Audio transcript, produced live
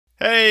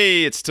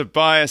Hey, it's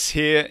Tobias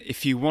here.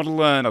 If you want to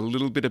learn a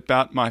little bit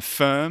about my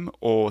firm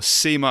or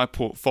see my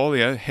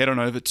portfolio, head on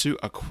over to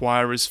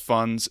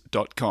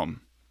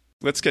acquirersfunds.com.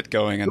 Let's get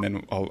going, and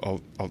then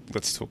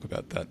let's talk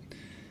about that.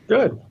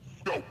 Good.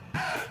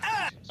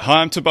 Hi,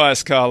 I'm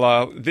Tobias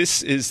Carlisle.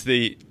 This is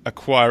the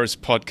Acquirers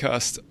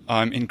Podcast.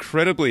 I'm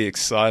incredibly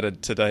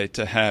excited today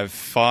to have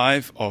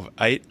 5 of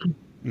 8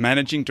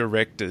 managing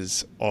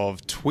directors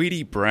of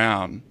Tweedy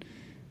Browne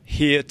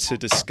here to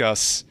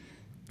discuss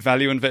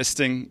value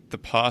investing, the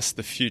past,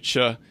 the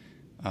future,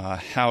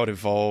 how it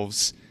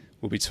evolves.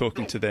 We'll be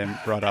talking to them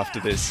right after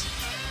this.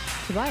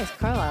 Tobias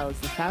Carlisle is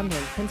the founder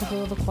and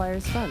principal of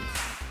Acquirers Funds.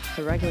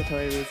 For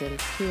regulatory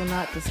reasons, he will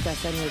not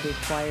discuss any of the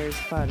Acquirers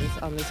Funds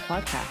on this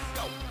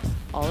podcast.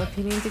 All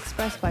opinions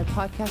expressed by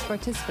podcast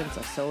participants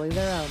are solely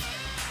their own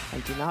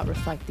and do not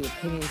reflect the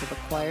opinions of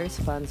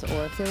Acquirers Funds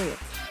or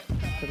affiliates.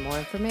 For more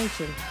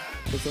information,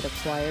 visit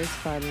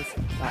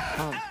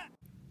acquirersfunds.com.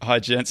 Hi,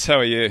 gents. How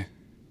are you?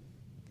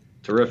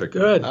 Terrific.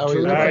 Good.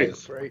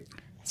 Nice. Great.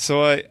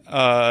 So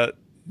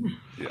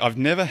I've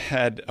never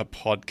had a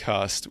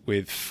podcast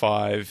with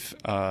 5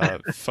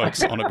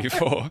 folks on it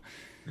before,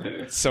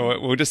 so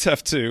we'll just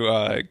have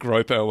to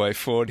grope our way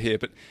forward here.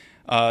 But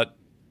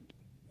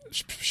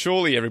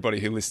surely everybody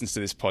who listens to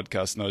this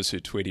podcast knows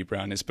who Tweedy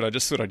Browne is. But I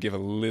just thought I'd give a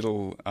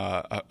little,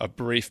 a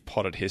brief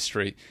potted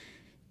history.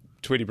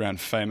 Tweedy Browne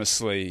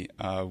famously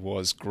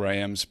was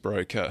Graham's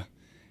broker,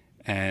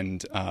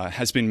 and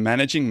has been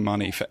managing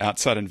money for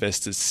outside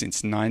investors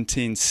since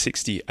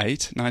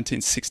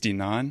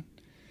 1969,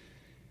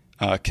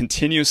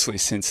 continuously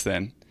since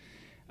then.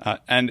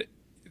 And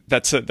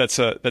that's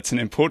an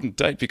important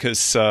date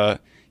because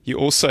you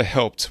also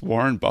helped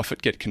Warren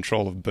Buffett get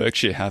control of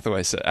Berkshire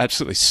Hathaway, so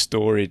absolutely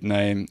storied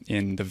name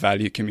in the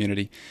value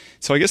community.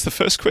 So I guess the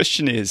first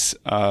question is,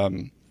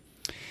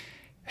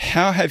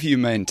 how have you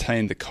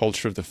maintained the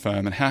culture of the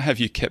firm, and how have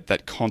you kept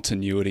that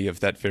continuity of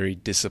that very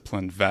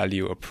disciplined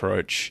value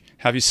approach?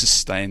 How have you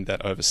sustained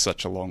that over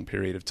such a long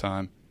period of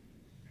time?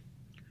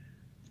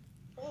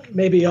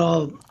 Maybe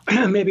I'll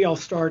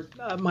start.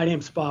 My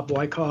name's Bob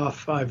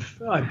Wyckoff. I've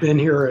been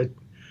here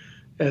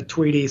at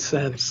Tweedy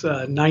since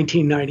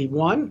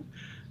 1991.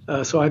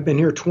 So I've been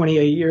here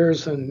 28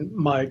 years, and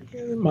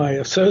my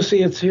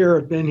associates here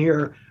have been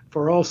here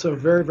for also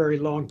very, very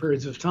long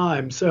periods of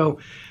time. So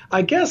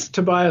I guess,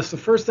 Tobias, the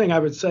first thing I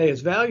would say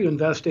is value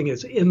investing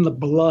is in the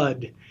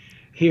blood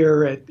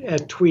here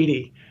at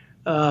Tweedy.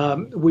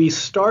 We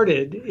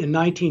started in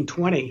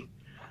 1920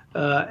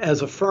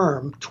 as a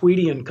firm,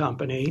 Tweedy and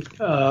Company.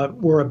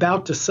 We're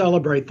about to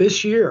celebrate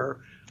this year.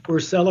 We're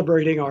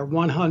celebrating our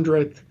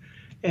 100th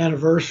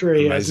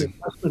anniversary as an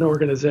investment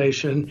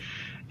organization.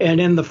 And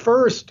in the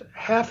first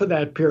half of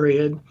that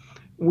period,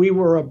 we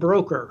were a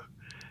broker.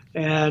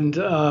 And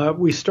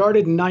we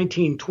started in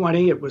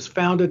 1920. It was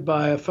founded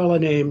by a fellow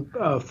named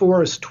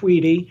Forrest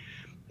Tweedy,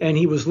 and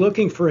he was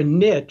looking for a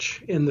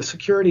niche in the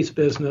securities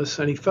business,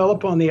 and he fell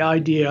upon the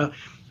idea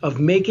of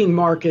making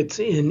markets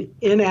in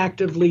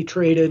inactively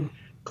traded,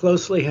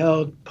 closely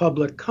held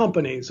public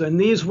companies. And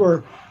these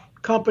were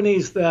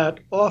companies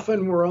that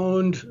often were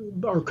owned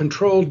or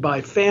controlled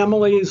by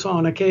families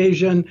on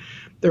occasion.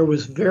 There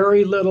was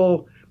very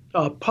little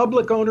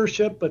public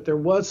ownership, but there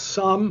was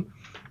some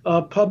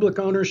public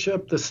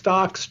ownership. The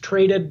stocks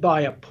traded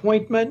by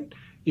appointment.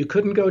 You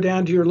couldn't go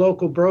down to your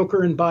local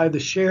broker and buy the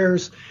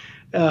shares.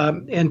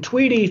 And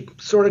Tweedy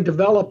sort of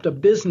developed a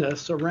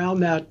business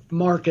around that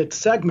market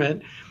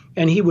segment.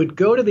 And he would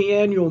go to the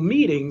annual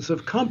meetings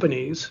of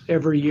companies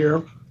every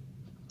year,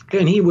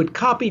 and he would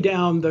copy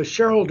down the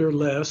shareholder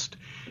list,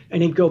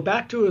 and he'd go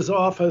back to his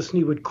office and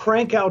he would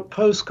crank out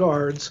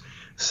postcards,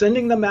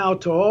 sending them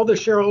out to all the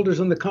shareholders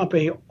in the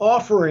company,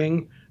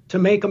 offering to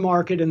make a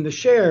market in the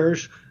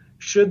shares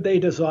should they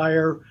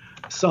desire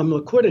some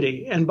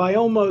liquidity. And by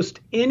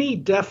almost any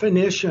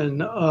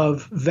definition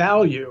of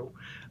value,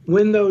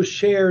 when those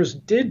shares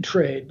did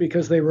trade,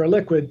 because they were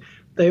liquid,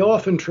 they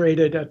often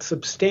traded at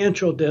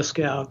substantial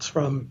discounts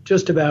from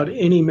just about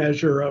any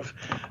measure of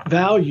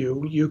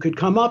value you could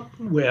come up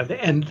with.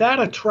 And that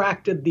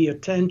attracted the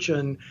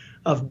attention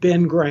of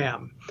Ben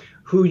Graham,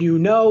 who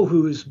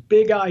whose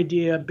big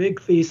idea,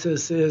 big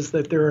thesis is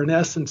that there are in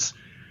essence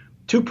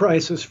 2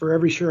 prices for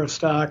every share of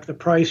stock: the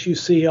price you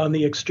see on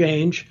the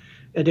exchange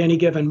at any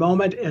given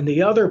moment, and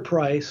the other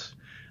price,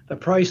 the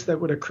price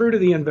that would accrue to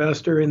the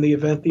investor in the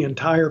event the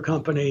entire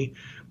company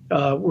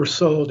were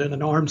sold in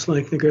an arm's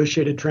length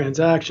negotiated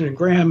transaction. And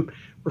Graham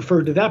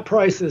referred to that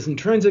price as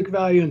intrinsic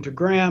value, and to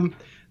Graham,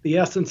 the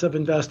essence of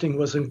investing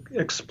was in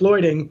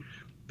exploiting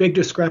big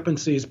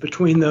discrepancies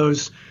between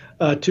those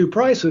 2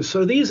 prices.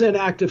 So these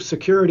inactive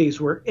securities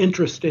were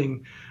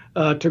interesting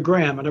to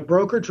Graham, and a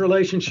brokerage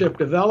relationship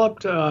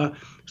developed,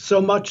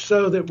 so much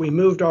so that we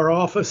moved our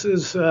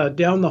offices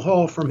down the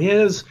hall from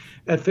his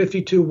at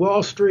 52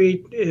 Wall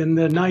Street in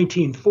the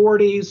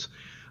 1940s.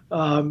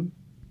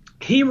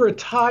 He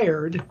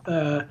retired,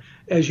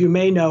 as you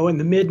may know, in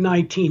the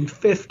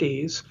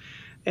mid-1950s,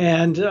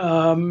 and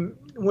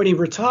when he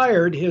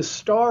retired, his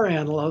star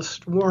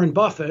analyst, Warren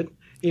Buffett,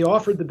 He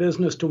offered the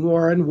business to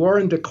Warren.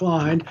 Warren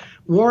declined.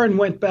 Warren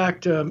went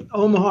back to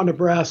Omaha,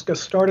 Nebraska,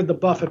 started the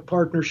Buffett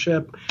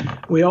Partnership.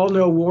 We all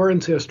know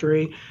Warren's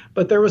history.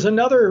 But there was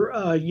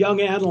another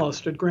young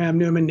analyst at Graham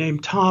Newman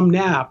named Tom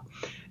Knapp.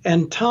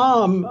 And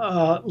Tom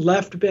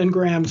left Ben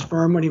Graham's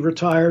firm when he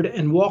retired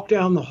and walked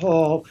down the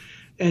hall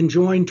and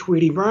joined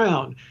Tweedy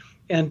Browne.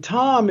 And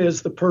Tom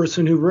is the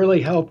person who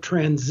really helped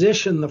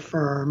transition the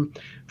firm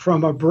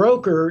from a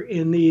broker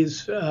in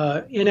these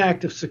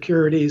inactive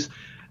securities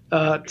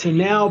to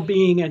now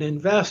being an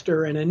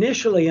investor. And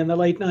initially in the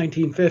late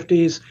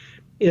 1950s,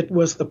 it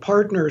was the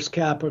partners'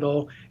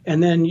 capital.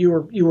 And then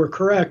you were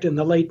correct, in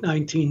the late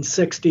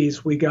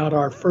 1960s, we got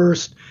our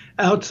first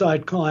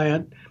outside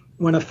client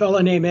when a fellow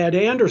named Ed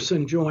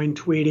Anderson joined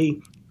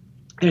Tweedy.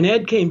 And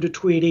Ed came to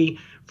Tweedy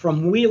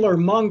from Wheeler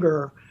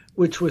Munger,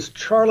 which was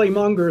Charlie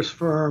Munger's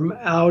firm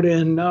out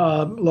in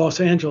Los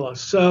Angeles.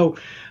 So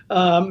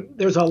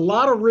there's a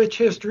lot of rich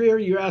history here.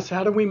 You asked,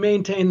 how do we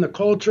maintain the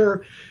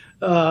culture?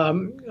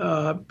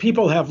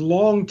 People have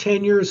long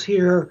tenures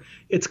here.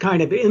 It's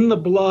kind of in the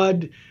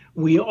blood.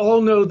 We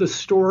all know the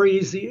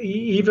stories,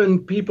 even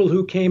people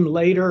who came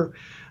later.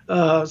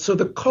 So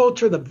the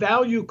culture, the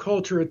value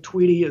culture at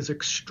Tweedy is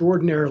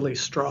extraordinarily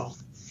strong.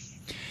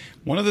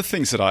 One of the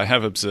things that I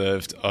have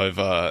observed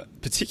over,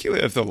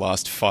 particularly over the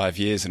last 5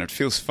 years, and it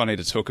feels funny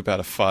to talk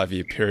about a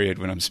 5-year period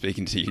when I'm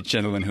speaking to you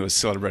gentlemen who are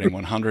celebrating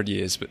 100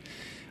 years, but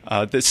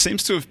there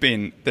seems to have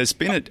been, there's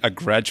been a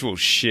gradual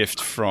shift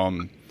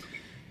from,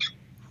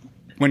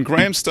 when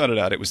Graham started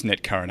out, it was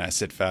net current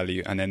asset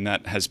value, and then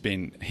that has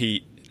been,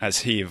 as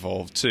he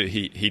evolved too,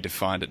 he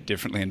defined it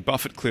differently. And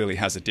Buffett clearly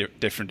has a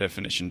different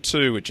definition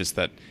too, which is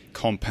that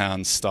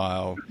compound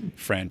style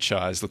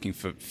franchise, looking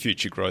for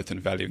future growth and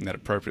valuing that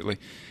appropriately.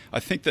 I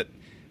think that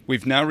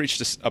we've now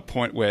reached a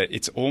point where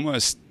it's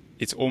almost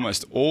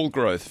all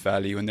growth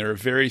value, and there are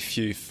very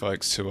few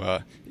folks who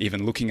are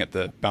even looking at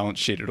the balance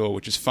sheet at all,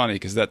 which is funny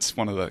because that's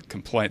one of the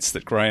complaints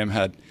that Graham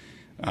had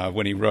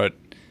when he wrote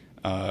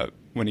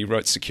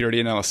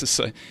security analysis.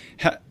 So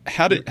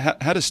how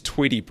does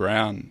Tweedy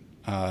Browne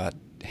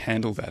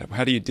handle that?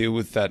 How do you deal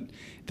with that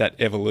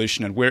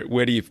evolution, and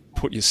where do you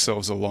put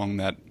yourselves along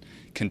that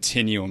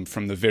continuum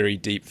from the very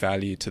deep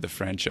value to the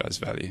franchise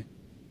value?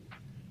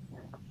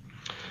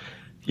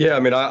 Yeah,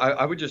 I mean,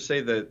 I would just say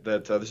that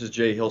this is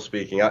Jay Hill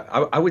speaking.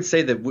 I would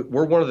say that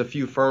we're one of the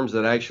few firms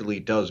that actually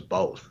does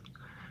both.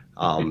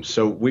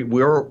 So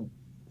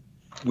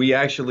we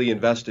actually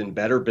invest in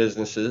better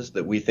businesses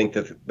that we think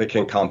that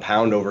can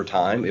compound over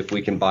time if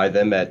we can buy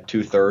them at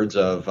 2/3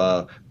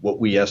 of what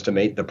we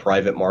estimate the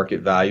private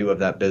market value of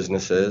that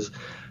business is.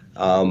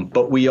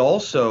 But we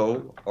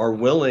also are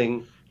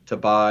willing to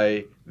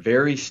buy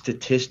very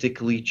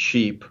statistically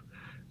cheap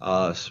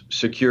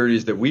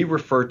securities that we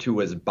refer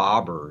to as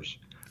bobbers,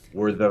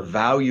 where the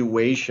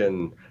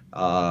valuation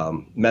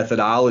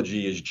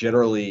methodology is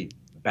generally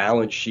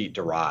balance sheet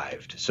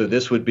derived. So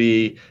this would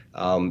be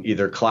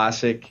either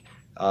classic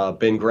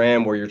Ben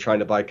Graham, where you're trying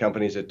to buy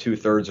companies at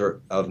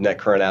 2/3 of net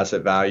current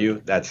asset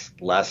value. That's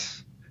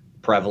less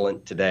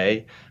prevalent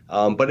today.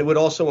 But it would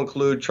also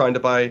include trying to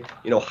buy,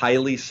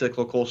 highly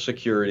cyclical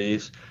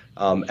securities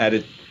at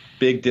a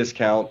big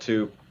discount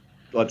to,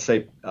 let's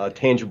say,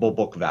 tangible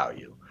book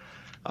value.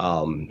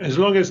 As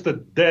long as the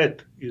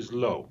debt is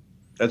low.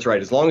 That's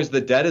right. As long as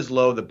the debt is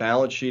low, the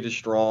balance sheet is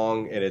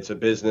strong, and it's a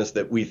business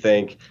that we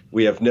think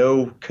we have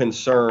no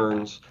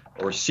concerns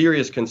or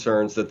serious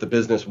concerns that the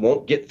business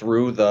won't get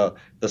through the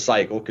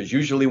cycle, because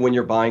usually when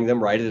you're buying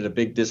them right at a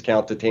big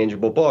discount to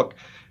tangible book,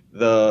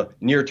 the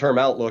near-term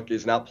outlook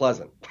is not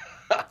pleasant.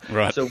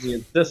 Right. So we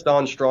insist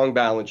on strong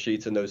balance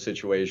sheets in those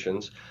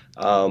situations,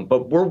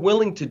 but we're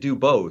willing to do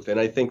both, and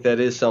I think that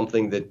is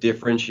something that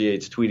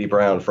differentiates Tweedy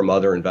Browne from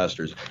other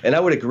investors. And I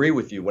would agree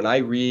with you. When I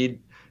read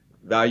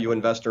Value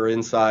Investor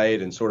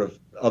Insight and sort of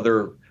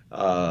other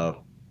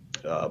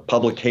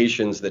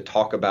publications that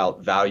talk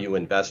about value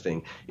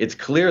investing, it's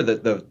clear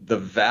that the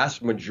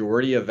vast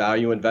majority of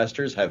value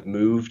investors have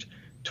moved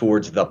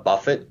towards the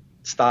Buffett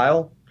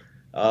style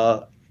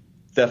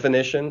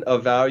definition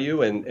of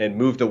value and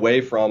moved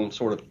away from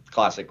sort of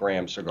classic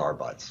Graham cigar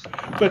butts.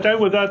 But I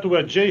would add to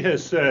what Jay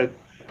has said.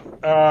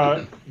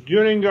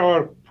 During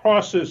our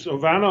process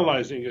of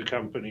analyzing a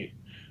company,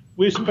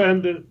 we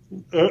spend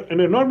an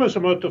enormous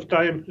amount of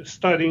time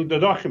studying the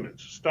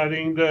documents,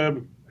 studying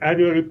the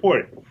annual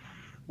report.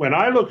 When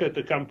I look at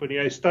the company,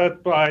 I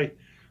start by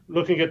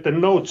looking at the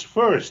notes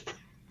first.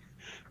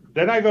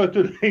 Then I go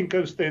to the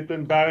income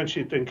statement, balance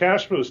sheet, and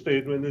cash flow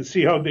statement and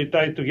see how they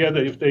tie together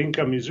if the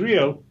income is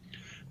real.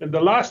 And the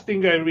last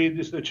thing I read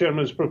is the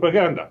chairman's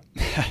propaganda.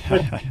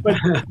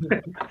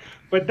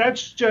 But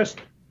that's just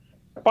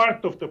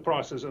part of the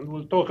process, and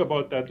we'll talk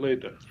about that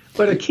later.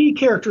 But a key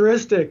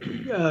characteristic,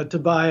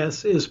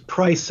 Tobias, is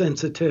price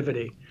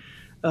sensitivity.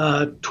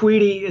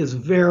 Tweedy is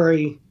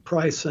very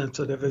price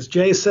sensitive. As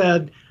Jay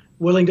said,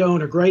 willing to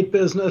own a great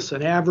business,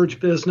 an average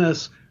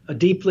business, a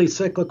deeply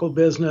cyclical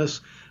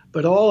business,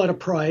 but all at a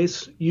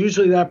price.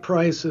 Usually that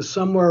price is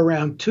somewhere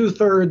around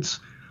 2/3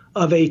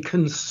 of a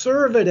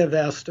conservative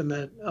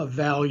estimate of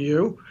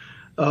value.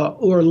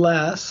 or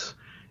less.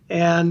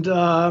 And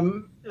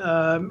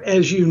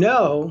as you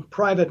know,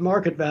 private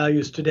market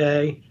values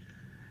today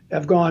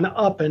have gone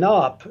up and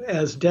up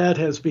as debt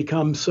has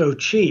become so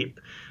cheap.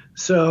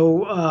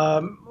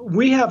 So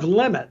we have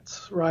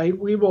limits, right?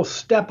 We will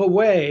step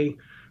away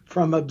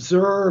from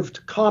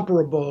observed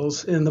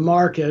comparables in the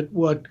market,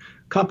 what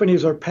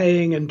companies are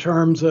paying in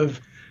terms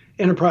of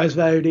enterprise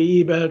value to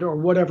EBIT or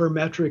whatever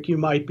metric you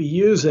might be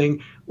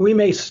using. We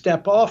may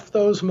step off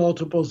those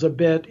multiples a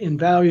bit in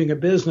valuing a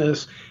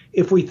business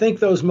if we think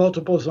those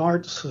multiples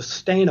aren't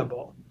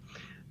sustainable.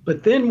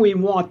 But then we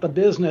want the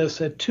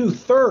business at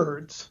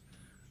 2/3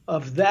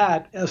 of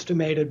that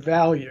estimated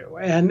value.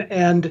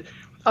 And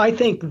I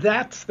think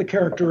that's the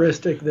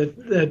characteristic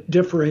that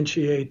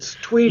differentiates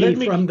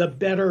Tweedy from the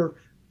better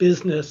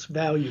business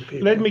value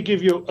people. Let me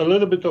give you a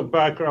little bit of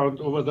background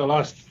over the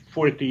last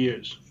 40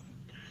 years.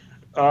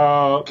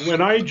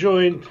 When I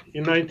joined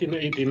in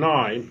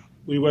 1989,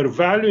 we were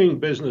valuing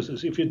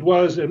businesses, if it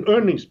was an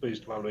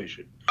earnings-based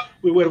valuation,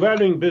 we were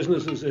valuing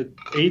businesses at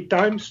 8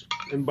 times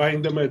and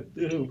buying them at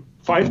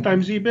 5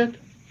 times EBIT.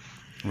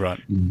 Right.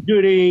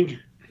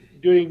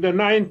 During the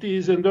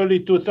 90s and early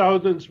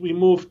 2000s, we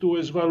moved to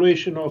a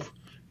valuation of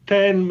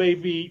 10,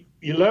 maybe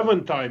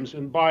 11 times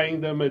and buying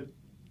them at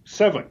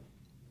 7.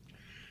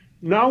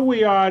 Now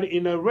we are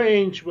in a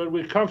range where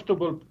we're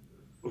comfortable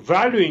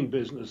valuing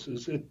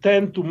businesses at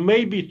 10 to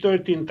maybe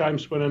 13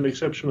 times for an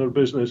exceptional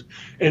business,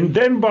 and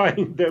then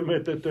buying them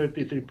at a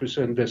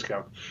 33%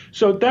 discount.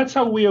 So that's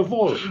how we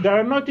evolve. There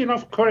are not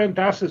enough current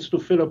assets to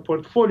fill a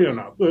portfolio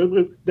now.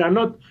 There are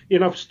not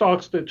enough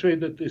stocks that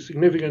trade at a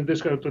significant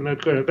discount to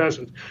net current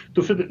assets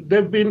to fill.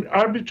 They've been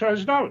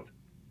arbitraged out.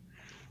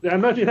 There are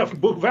not enough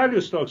book value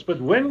stocks, but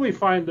when we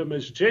find them,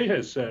 as Jay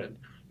has said,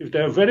 if they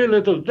have very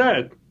little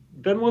debt,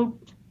 then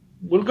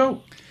we'll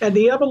go. And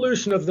the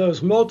evolution of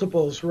those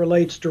multiples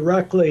relates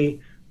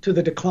directly to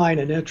the decline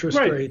in interest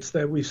rates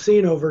that we've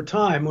seen over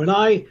time. When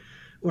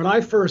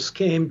I first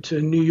came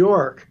to New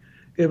York,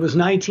 it was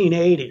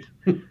 1980.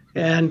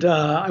 And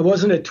I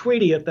wasn't at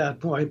Tweedy at that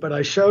point, but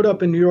I showed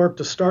up in New York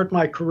to start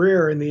my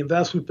career in the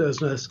investment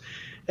business.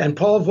 And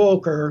Paul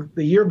Volcker,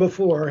 the year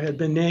before, had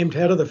been named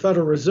head of the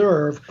Federal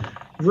Reserve,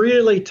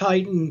 really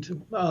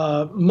tightened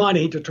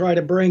money to try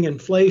to bring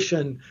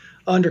inflation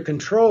under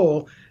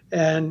control.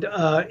 And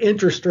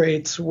interest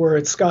rates were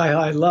at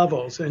sky-high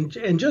levels.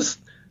 And just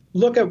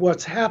look at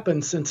what's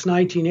happened since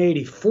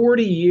 1980,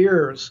 40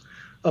 years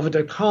of a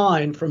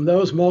decline from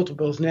those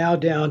multiples now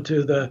down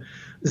to the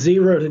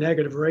 0 to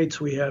negative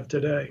rates we have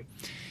today.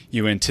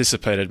 You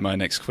anticipated my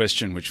next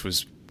question, which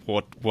was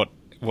what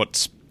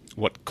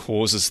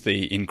causes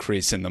the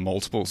increase in the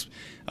multiples.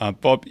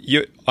 Bob,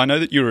 I know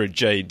that you were a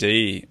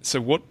JD.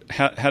 So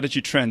how did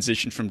you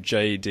transition from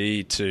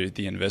JD to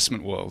the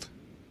investment world?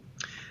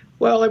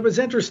 Well, it was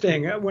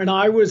interesting. When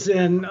I was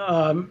an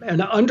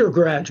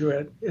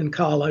undergraduate in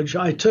college,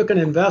 I took an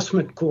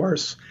investment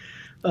course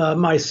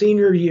my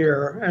senior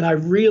year, and I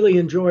really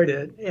enjoyed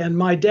it. And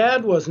my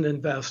dad was an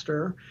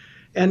investor.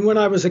 And when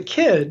I was a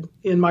kid,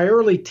 in my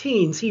early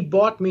teens, he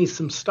bought me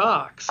some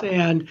stocks.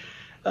 And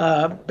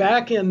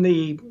back in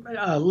the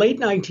late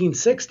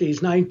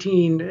 1960s, late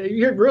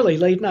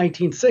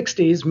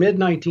 1960s, mid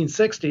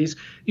 1960s,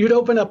 you'd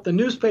open up the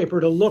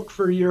newspaper to look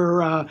for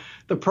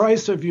the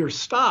price of your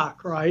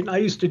stock, right? And I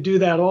used to do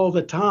that all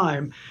the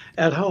time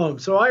at home.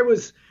 So I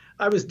was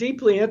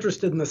deeply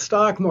interested in the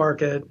stock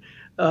market,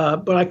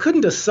 but I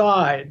couldn't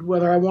decide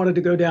whether I wanted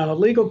to go down a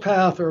legal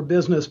path or a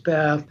business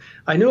path.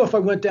 I knew if I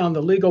went down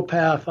the legal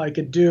path, I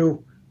could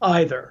do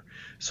either.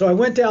 So I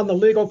went down the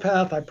legal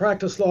path. I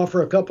practiced law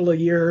for a couple of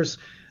years,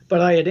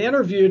 but I had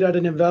interviewed at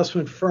an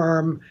investment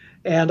firm,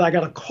 and I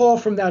got a call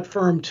from that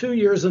firm 2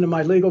 years into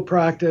my legal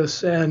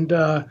practice and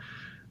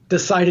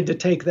decided to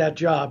take that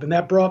job. And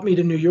that brought me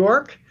to New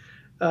York,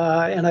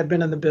 and I've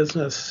been in the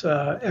business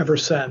ever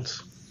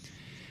since.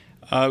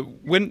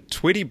 When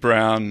Tweedy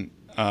Browne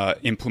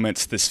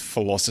implements this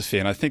philosophy,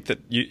 and I think that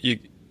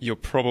you're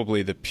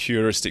probably the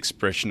purest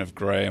expression of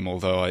Graham,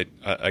 although I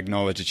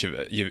acknowledge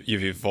that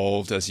you've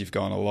evolved as you've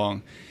gone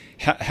along.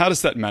 How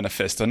does that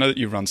manifest? I know that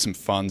you run some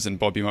funds, and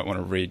Bob, you might want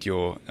to read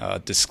your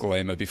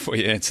disclaimer before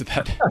you answer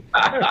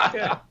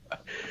that.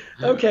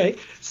 Okay.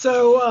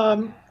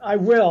 So I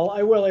will.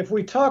 If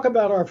we talk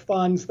about our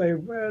funds,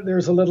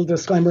 there's a little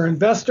disclaimer.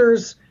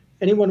 Investors,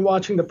 anyone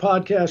watching the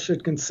podcast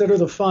should consider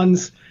the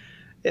funds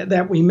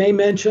that we may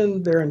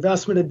mention, their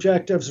investment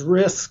objectives,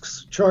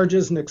 risks,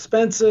 charges, and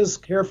expenses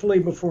carefully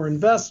before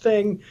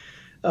investing.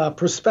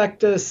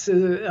 Prospectus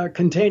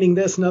containing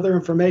this and other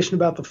information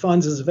about the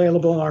funds is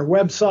available on our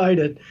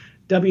website at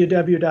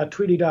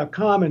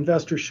www.tweedy.com.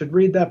 Investors should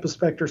read that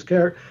prospectus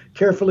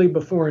carefully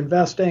before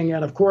investing.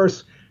 And of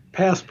course,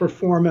 past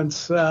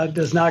performance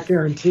does not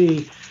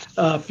guarantee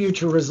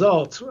future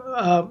results.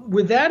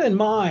 With that in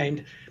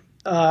mind,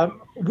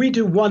 we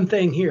do one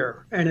thing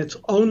here, and it's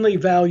only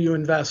value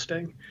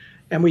investing.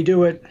 And we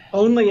do it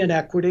only in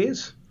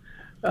equities,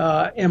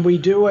 and we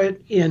do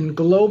it in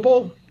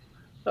global,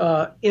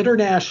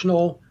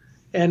 international,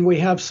 and we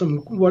have some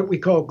what we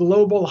call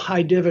global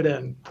high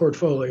dividend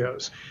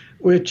portfolios.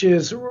 which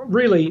is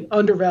really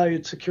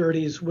undervalued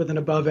securities with an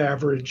above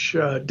average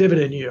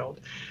dividend yield.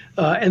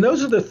 And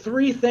those are the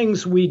three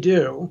things we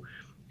do.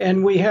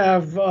 And we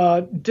have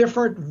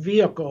different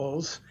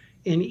vehicles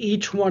in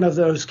each one of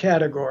those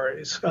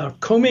categories,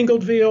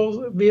 commingled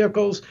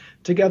vehicles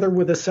together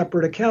with a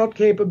separate account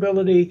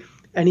capability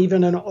and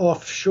even an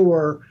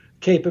offshore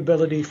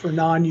capability for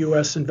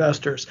non-U.S.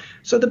 investors.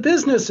 So the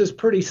business is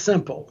pretty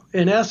simple.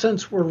 In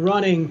essence, we're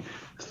running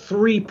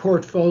three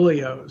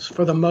portfolios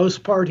for the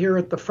most part here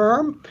at the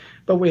firm,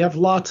 but we have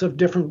lots of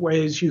different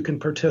ways you can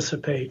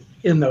participate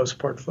in those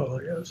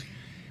portfolios.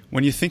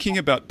 When you're thinking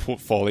about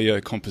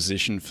portfolio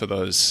composition for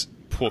those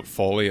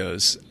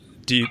portfolios,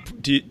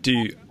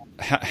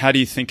 how do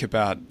you think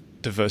about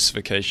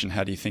diversification?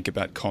 How do you think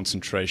about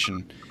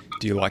concentration?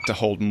 Do you like to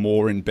hold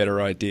more in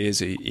better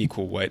ideas,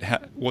 equal weight?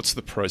 What's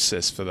the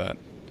process for that?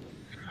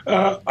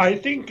 I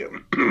think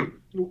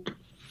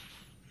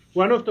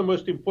one of the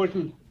most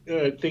important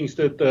things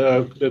that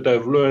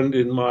I've learned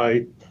in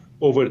my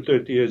over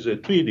 30 years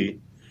at Tweedy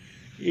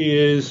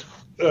is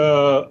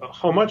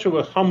how much of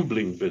a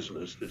humbling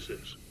business this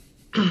is.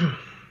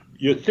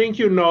 You think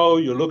you know,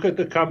 you look at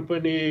the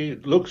company,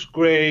 it looks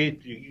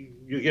great,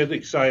 you get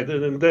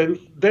excited, and then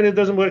it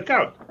doesn't work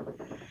out.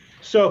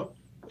 So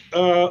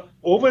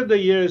over the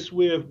years,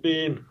 we have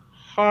been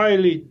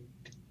highly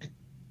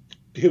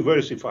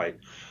diversified.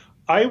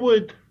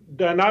 The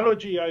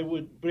analogy I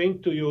would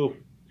bring to you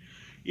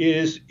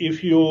is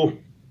if you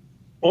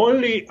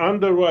only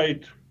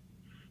underwrite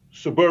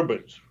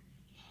Suburbans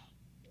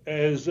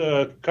as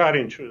a car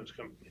insurance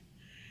company,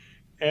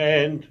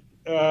 and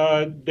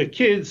the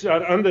kids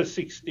are under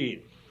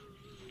 16,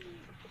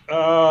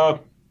 and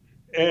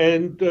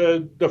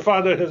the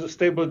father has a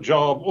stable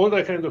job, all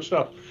that kind of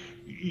stuff.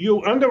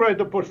 You underwrite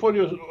a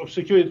portfolio of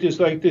securities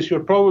like this, you're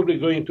probably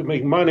going to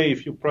make money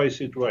if you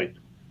price it right.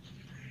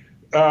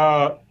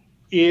 The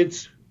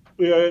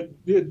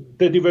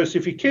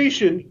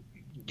diversification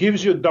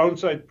gives you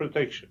downside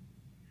protection.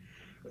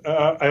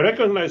 I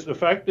recognize the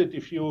fact that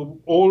if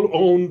you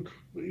own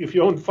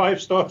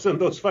 5 stocks and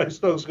those 5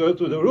 stocks go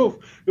to the roof,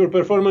 your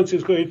performance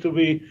is going to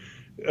be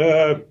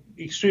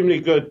extremely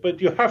good,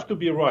 but you have to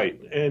be right.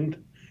 And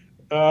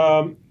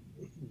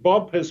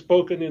Bob has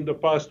spoken in the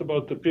past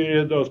about the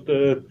period of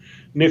the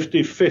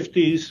Nifty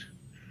 50s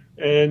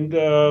and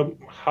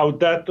how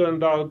that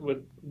turned out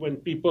when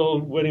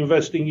people were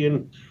investing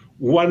in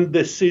one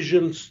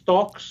decision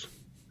stocks.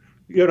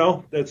 You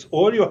know, that's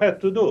all you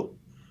had to do.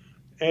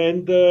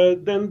 And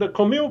then the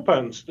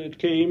commutants that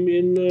came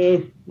in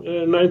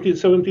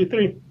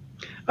 1973.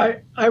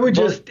 I would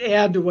just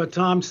add to what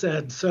Tom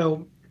said.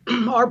 So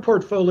our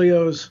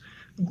portfolios,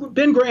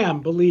 Ben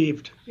Graham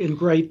believed in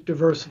great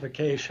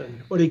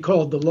diversification, what he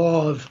called the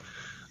law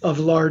of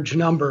large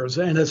numbers.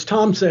 And as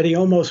Tom said, he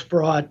almost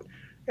brought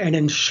an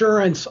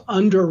insurance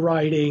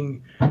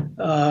underwriting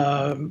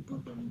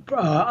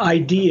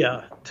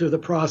idea to the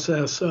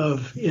process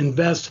of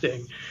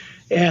investing.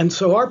 And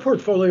so our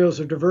portfolios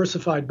are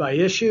diversified by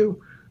issue,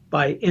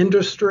 by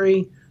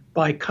industry,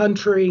 by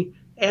country,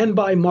 and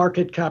by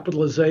market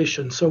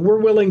capitalization. So we're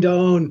willing to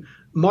own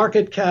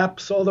market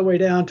caps all the way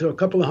down to a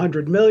couple of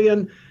 $100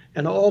 million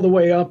and all the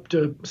way up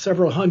to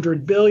several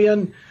 $100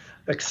 billion,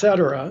 et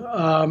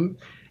cetera.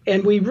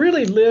 And we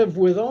really live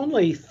with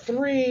only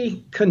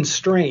 3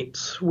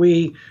 constraints.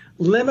 We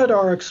limit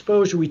our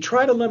exposure. We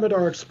try to limit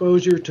our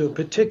exposure to a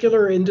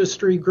particular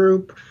industry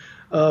group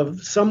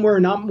of somewhere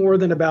not more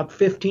than about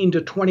 15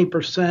 to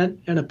 20%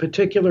 in a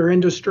particular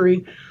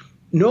industry,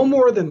 no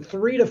more than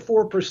 3 to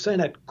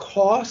 4% at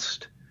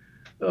cost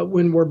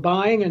when we're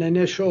buying an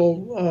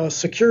initial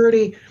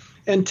security,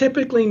 and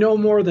typically no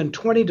more than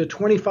 20 to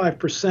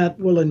 25%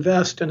 will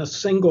invest in a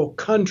single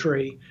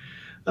country.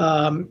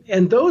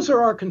 And those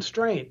are our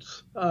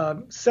constraints.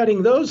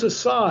 Setting those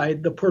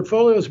aside, the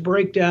portfolios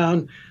break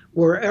down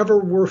wherever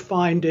we're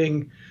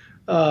finding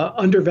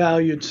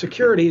undervalued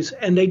securities,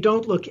 and they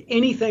don't look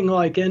anything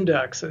like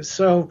indexes.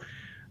 So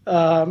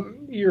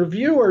your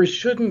viewers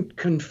shouldn't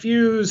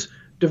confuse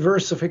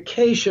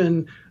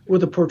diversification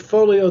with a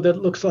portfolio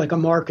that looks like a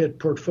market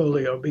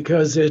portfolio,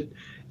 because it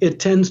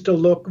tends to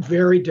look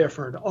very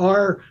different.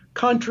 Our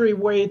country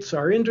weights,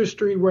 our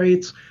industry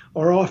weights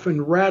are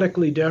often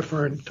radically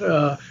different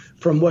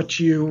from what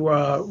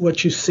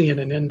you see in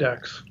an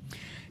index.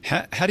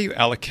 How do you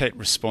allocate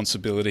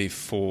responsibility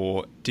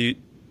for?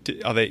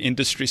 Are there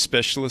industry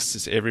specialists?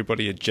 Is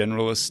everybody a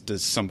generalist?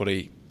 Does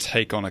somebody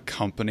take on a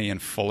company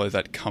and follow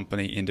that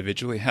company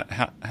individually?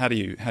 How do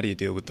you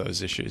deal with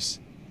those issues?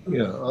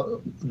 Yeah,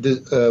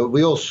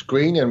 we all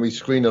screen, and we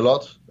screen a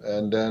lot,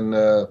 and then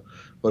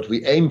what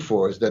we aim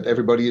for is that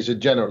everybody is a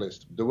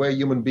generalist. The way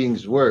human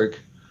beings work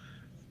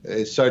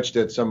is such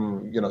that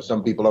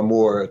some people are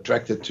more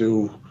attracted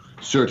to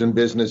certain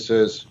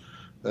businesses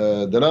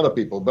than other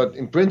people. But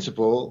in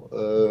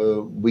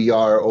principle, we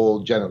are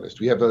all generalists.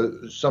 We have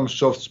some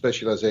soft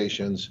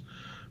specializations.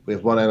 We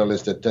have one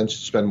analyst that tends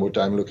to spend more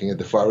time looking at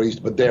the Far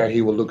East, but there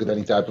he will look at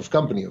any type of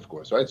company, of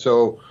course, right?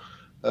 So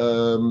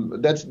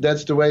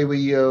that's the way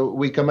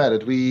we come at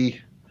it.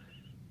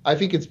 I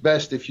think it's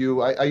best if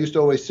I used to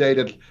always say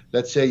that,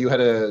 let's say you had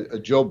a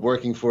job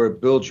working for a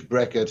bulge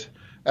bracket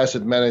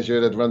asset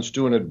manager that runs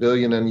 200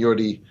 billion and you're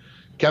the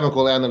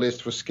chemical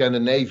analyst for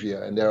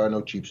Scandinavia and there are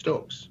no cheap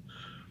stocks,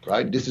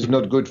 right? This is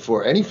not good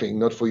for anything,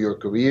 not for your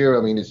career.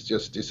 I mean, this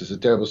is a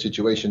terrible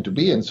situation to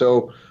be in.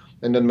 So,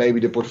 and then maybe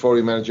the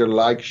portfolio manager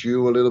likes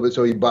you a little bit,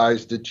 so he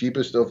buys the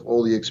cheapest of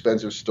all the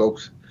expensive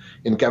stocks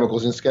in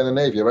chemicals in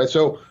Scandinavia, right?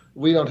 So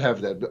we don't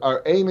have that.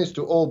 Our aim is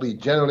to all be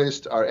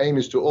generalists. Our aim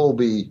is to all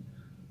be,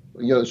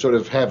 sort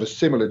of have a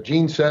similar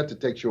gene set. It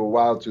takes you a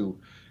while to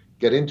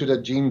get into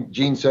that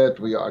gene set.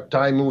 Our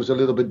time moves a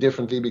little bit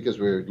differently because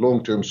we're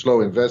long-term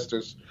slow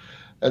investors.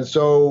 And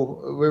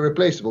so we're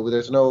replaceable.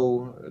 There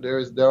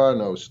are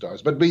no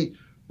stars. But we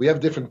have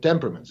different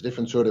temperaments,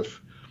 different sort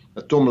of.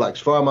 Tom likes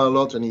pharma a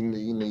lot, and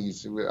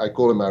I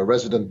call him our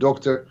resident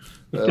doctor.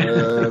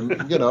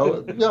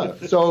 Yeah.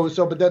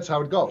 So, but that's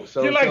how it goes.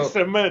 He likes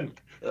cement.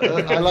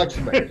 I like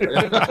cement.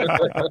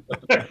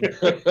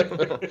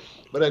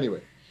 But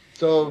anyway,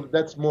 so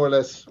that's more or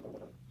less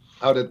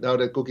how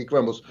that cookie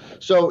crumbles.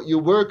 So you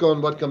work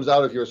on what comes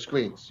out of your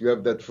screens. You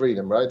have that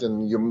freedom, right?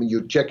 And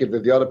you check it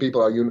with the other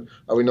people.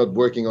 Are we not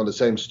working on the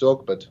same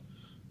stock? But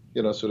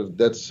sort of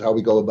that's how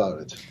we go about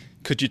it.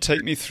 Could you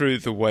take me through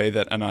the way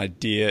that an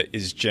idea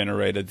is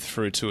generated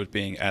through to it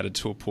being added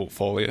to a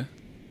portfolio?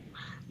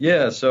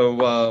 Yeah.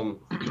 So,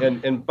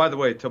 and by the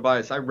way,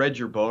 Tobias, I read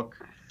your book,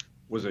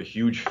 was a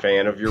huge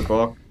fan of your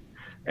book,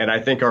 and I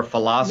think our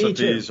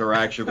philosophies are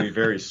actually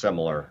very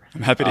similar.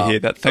 I'm happy to hear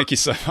that. Thank you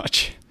so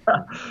much.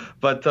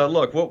 But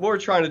look, what we're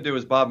trying to do,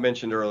 as Bob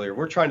mentioned earlier,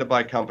 we're trying to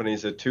buy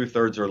companies at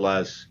 2/3 or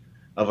less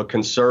of a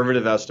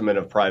conservative estimate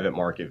of private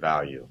market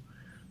value,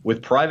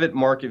 with private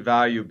market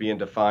value being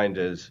defined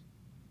as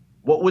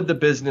what would the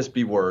business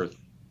be worth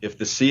if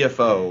the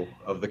CFO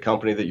of the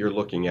company that you're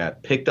looking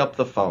at picked up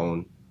the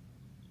phone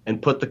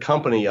and put the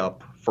company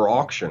up for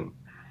auction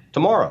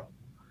tomorrow,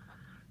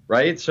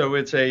 right? So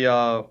it's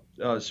so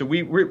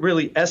we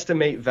really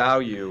estimate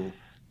value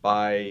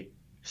by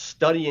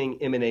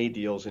studying M&A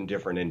deals in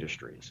different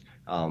industries.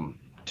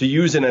 To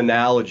use an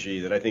analogy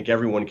that I think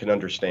everyone can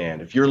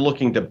understand, if you're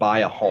looking to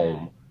buy a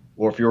home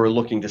or if you're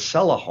looking to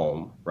sell a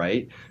home,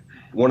 right,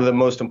 one of the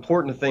most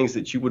important things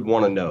that you would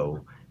want to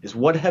know is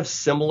what have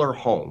similar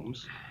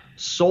homes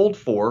sold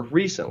for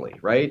recently,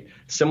 right?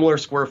 Similar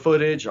square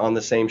footage on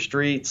the same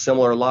street,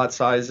 similar lot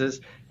sizes,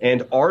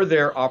 and are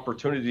there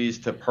opportunities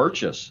to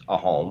purchase a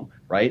home,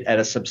 right, at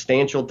a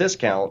substantial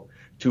discount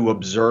to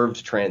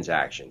observed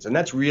transactions? And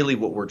that's really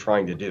what we're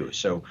trying to do.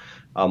 So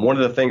one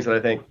of the things that I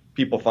think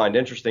people find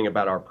interesting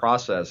about our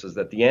process is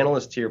that the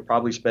analysts here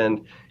probably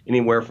spend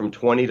anywhere from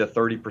 20 to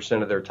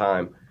 30% of their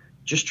time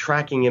just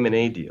tracking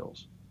M&A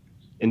deals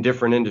in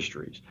different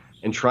industries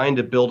and trying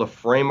to build a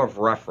frame of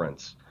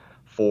reference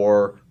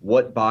for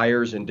what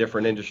buyers in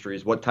different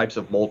industries, what types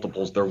of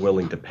multiples they're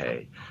willing to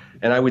pay.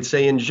 And I would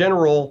say in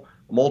general,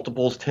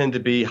 multiples tend to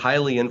be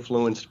highly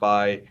influenced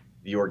by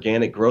the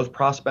organic growth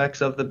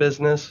prospects of the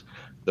business,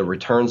 the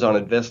returns on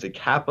invested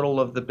capital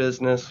of the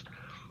business,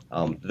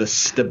 the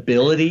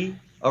stability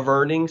of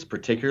earnings,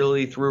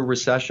 particularly through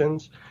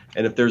recessions.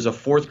 And if there's a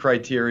fourth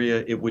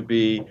criteria, it would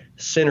be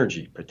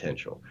synergy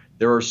potential.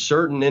 There are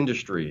certain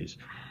industries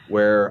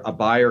where a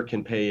buyer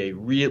can pay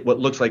what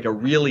looks like a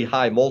really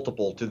high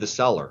multiple to the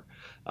seller.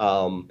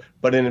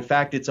 But in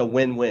fact, it's a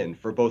win-win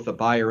for both the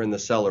buyer and the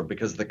seller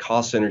because the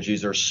cost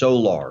synergies are so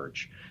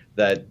large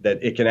that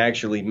it can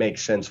actually make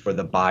sense for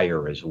the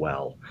buyer as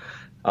well.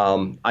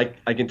 I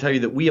can tell you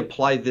that we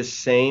apply this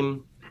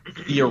same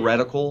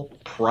theoretical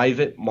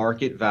private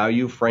market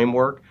value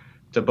framework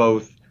to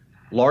both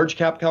large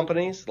cap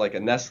companies like a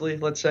Nestle,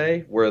 let's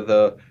say, where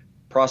the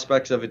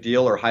prospects of a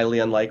deal are highly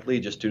unlikely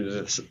just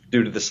due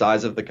to the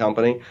size of the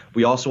company.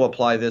 We also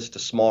apply this to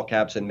small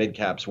caps and mid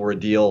caps where a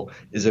deal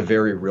is a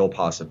very real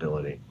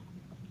possibility.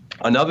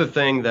 Another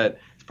thing that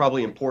is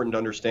probably important to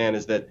understand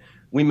is that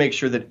we make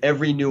sure that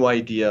every new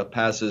idea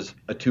passes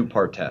a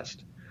two-part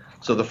test.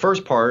 So the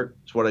first part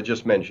is what I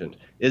just mentioned.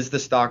 Is the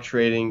stock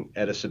trading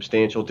at a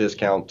substantial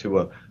discount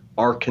to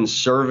our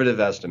conservative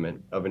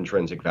estimate of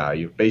intrinsic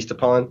value based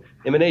upon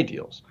M&A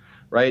deals,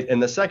 right?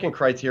 And the second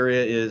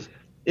criteria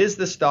is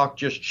the stock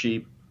just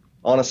cheap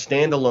on a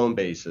standalone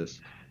basis,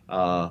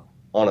 on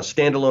a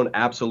standalone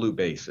absolute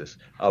basis,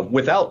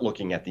 without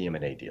looking at the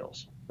M&A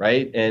deals,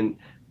 right? And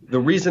the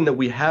reason that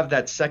we have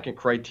that second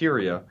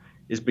criteria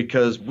is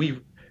because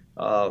we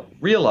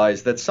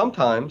realize that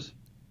sometimes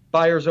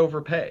buyers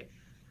overpay,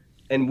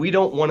 and we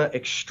don't want to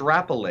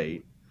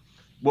extrapolate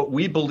what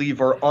we believe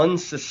are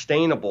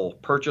unsustainable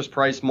purchase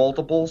price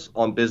multiples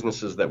on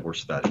businesses that we're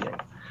studying.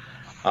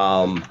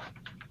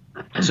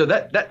 So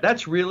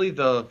that's really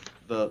the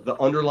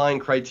underlying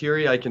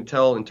criteria I can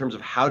tell in terms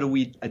of how do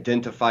we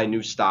identify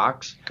new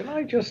stocks. Can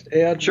I just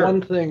add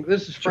one thing?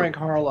 This is Frank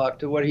Harlock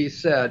to what he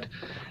said.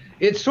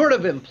 It's sort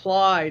of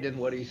implied in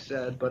what he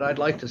said, but I'd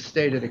like to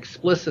state it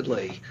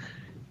explicitly,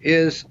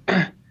 is,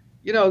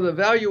 the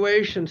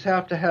valuations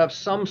have to have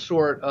some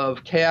sort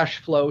of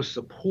cash flow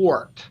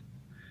support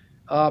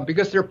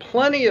because there are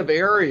plenty of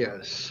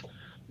areas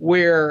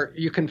where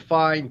you can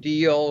find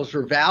deals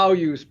or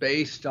values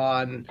based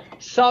on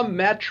some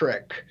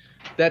metric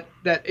that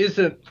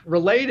isn't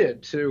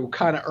related to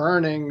kind of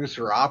earnings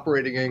or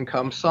operating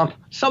income, some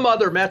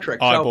other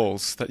metric.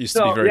 Eyeballs, that used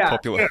to be very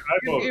popular.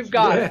 You've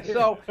got it.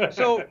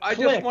 So I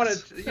just wanted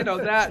to,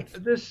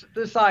 that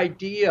this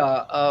idea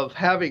of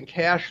having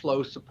cash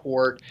flow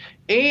support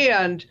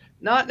and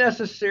not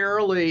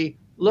necessarily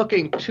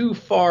looking too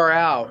far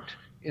out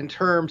in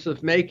terms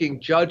of making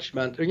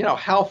judgment,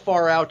 how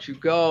far out you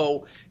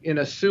go in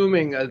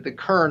assuming the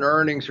current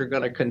earnings are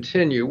going to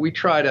continue. We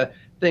try to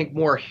think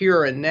more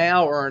here and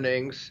now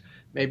earnings,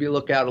 maybe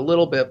look out a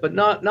little bit, but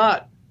not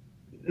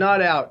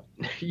out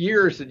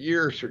years and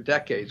years or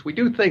decades. We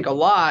do think a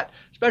lot,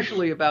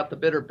 especially about the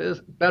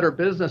better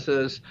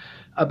businesses,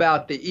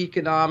 about the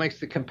economics,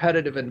 the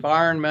competitive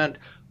environment,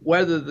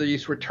 whether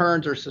these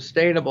returns are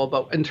sustainable.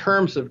 But in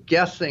terms of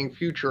guessing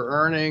future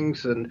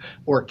earnings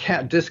or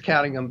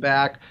discounting them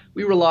back,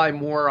 we rely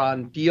more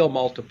on deal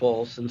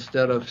multiples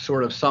instead of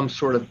some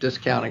sort of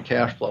discounted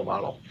cash flow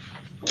model.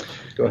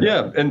 Go ahead.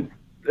 Yeah,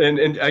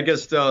 and I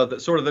guess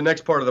the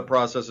next part of the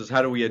process is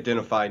how do we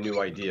identify new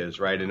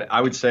ideas, right? And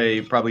I would say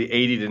probably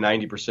 80 to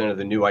 90% of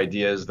the new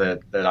ideas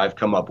that I've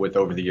come up with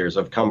over the years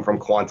have come from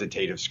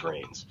quantitative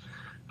screens.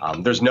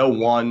 There's no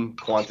one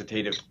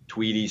quantitative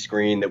Tweedy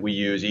screen that we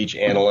use. Each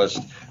analyst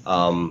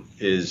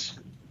is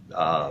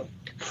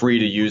free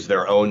to use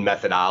their own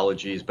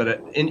methodologies.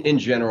 But in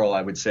general,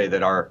 I would say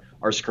that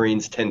our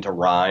screens tend to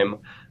rhyme.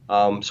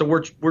 So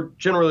we're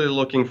generally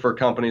looking for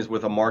companies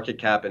with a market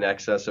cap in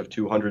excess of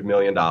 $200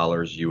 million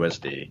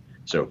USD.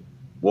 So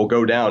we'll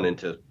go down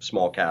into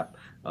small cap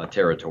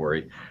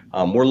territory.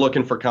 We're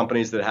looking for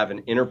companies that have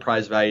an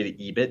enterprise value to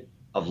EBIT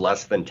of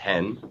less than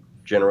 10.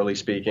 Generally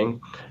speaking.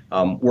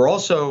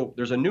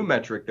 There's a new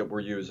metric that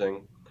we're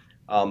using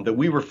that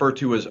we refer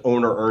to as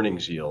owner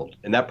earnings yield,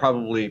 and that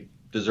probably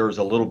deserves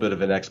a little bit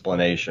of an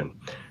explanation.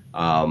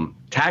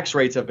 Tax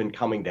rates have been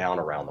coming down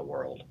around the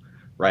world,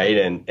 right?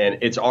 And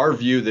it's our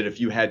view that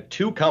if you had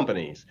two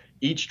companies,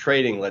 each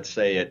trading, let's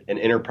say, at an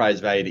enterprise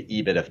value to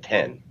EBIT of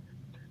 10,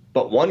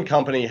 but one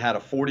company had a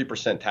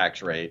 40%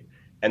 tax rate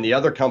and the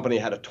other company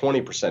had a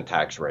 20%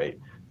 tax rate,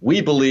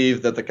 we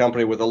believe that the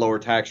company with a lower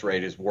tax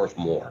rate is worth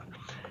more.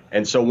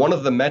 And so one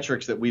of the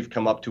metrics that we've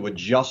come up to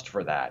adjust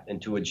for that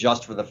and to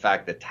adjust for the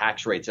fact that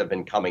tax rates have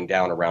been coming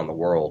down around the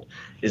world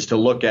is to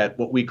look at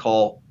what we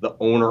call the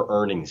owner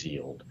earnings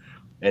yield.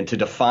 And to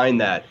define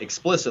that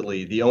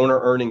explicitly, the owner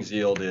earnings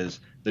yield is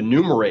the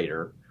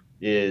numerator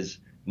is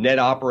net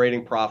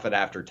operating profit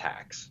after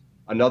tax.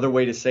 Another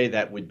way to say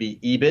that would be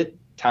EBIT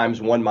times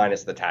 1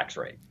 minus the tax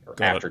rate or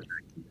after tax.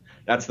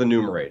 That's the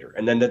numerator.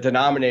 And then the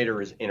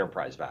denominator is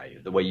enterprise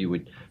value, the way you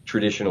would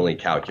traditionally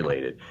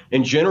calculate it.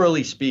 And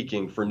generally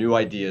speaking, for new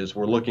ideas,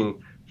 we're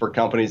looking for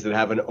companies that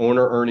have an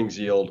owner earnings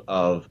yield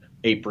of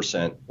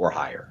 8% or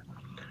higher.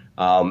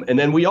 And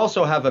then we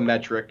also have a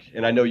metric,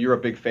 and I know you're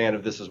a big fan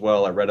of this as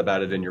well. I read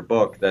about it in your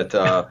book, that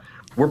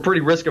we're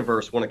pretty risk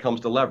averse when it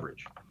comes to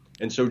leverage.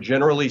 And so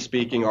generally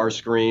speaking, our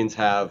screens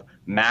have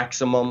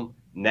maximum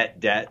net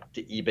debt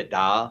to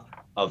EBITDA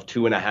of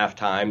 2.5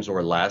 times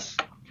or less.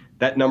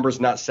 That number's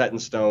not set in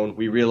stone.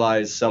 We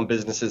realize some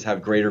businesses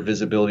have greater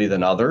visibility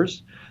than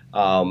others.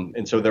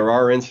 And so there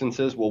are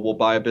instances where we'll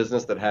buy a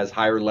business that has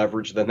higher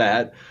leverage than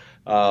that.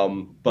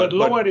 But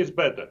lower is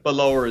better. But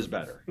lower is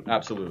better.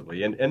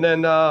 Absolutely. And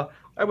then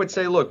I would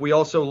say, look, we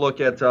also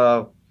look at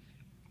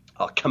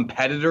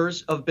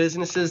competitors of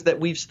businesses that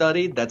we've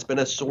studied. That's been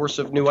a source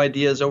of new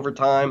ideas over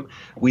time.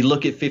 We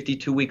look at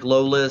 52-week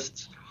low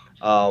lists,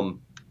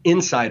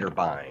 insider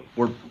buying.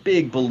 We're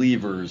big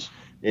believers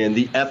in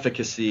the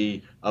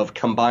efficacy of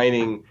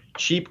combining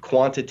cheap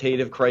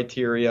quantitative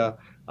criteria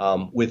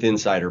with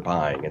insider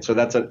buying. And so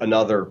that's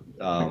another,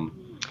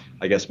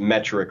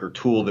 metric or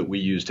tool that we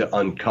use to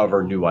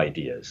uncover new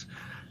ideas.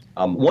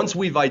 Once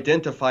we've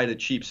identified a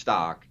cheap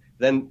stock,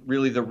 then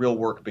really the real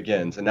work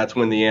begins. And that's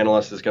when the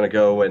analyst is going to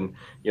go and,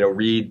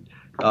 read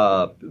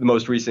the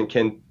most recent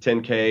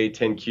 10K,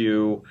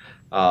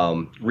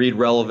 10Q, read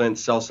relevant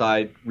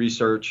sell-side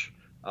research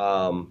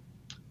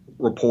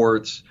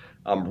reports,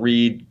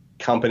 read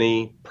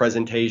company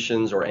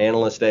presentations or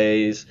analyst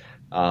days,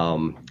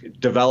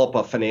 develop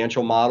a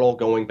financial model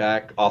going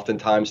back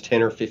oftentimes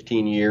 10 or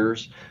 15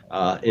 years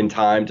in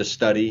time to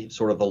study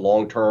sort of the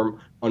long-term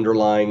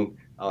underlying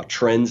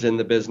trends in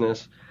the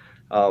business.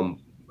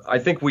 I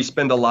think we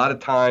spend a lot of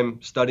time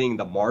studying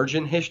the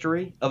margin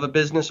history of a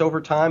business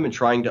over time and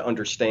trying to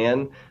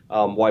understand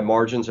why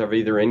margins have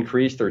either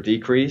increased or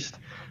decreased.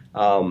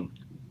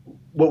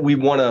 What we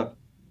want to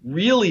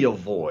really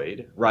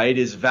avoid, right,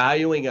 is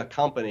valuing a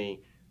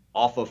company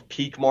off of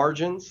peak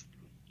margins.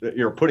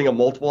 You're putting a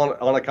multiple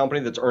on a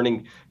company that's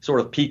earning sort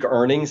of peak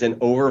earnings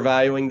and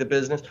overvaluing the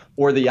business,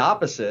 or the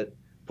opposite,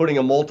 putting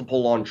a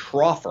multiple on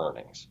trough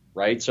earnings,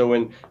 right? So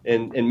in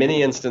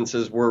many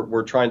instances,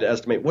 we're trying to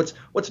estimate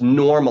what's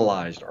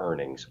normalized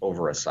earnings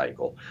over a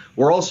cycle.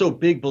 We're also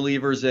big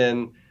believers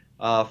in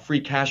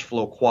free cash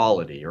flow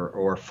quality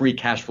or free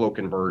cash flow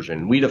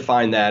conversion. We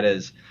define that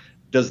as,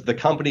 does the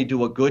company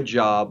do a good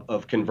job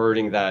of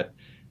converting that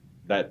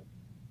that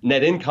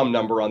net income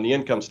number on the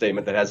income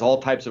statement that has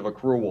all types of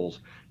accruals,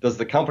 does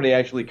the company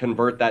actually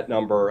convert that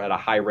number at a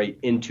high rate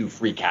into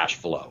free cash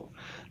flow?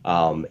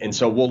 And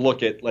so we'll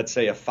look at, let's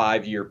say, a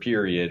 5-year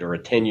period or a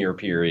 10-year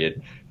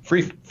period.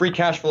 Free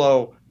cash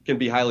flow can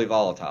be highly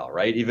volatile,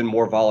 right? Even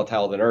more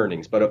volatile than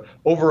earnings. But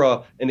over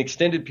an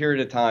extended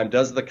period of time,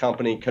 does the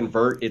company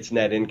convert its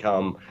net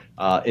income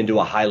into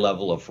a high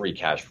level of free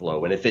cash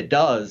flow? And if it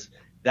does,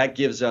 that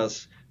gives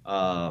us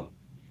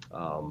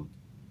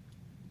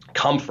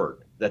comfort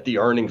that the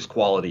earnings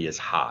quality is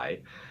high.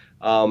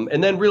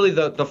 And then really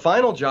the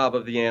final job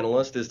of the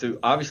analyst is to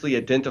obviously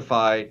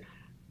identify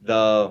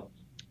the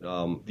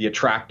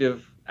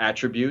attractive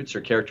attributes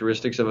or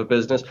characteristics of a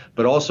business,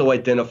 but also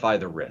identify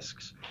the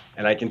risks.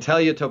 And I can tell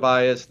you,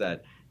 Tobias,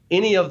 that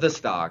any of the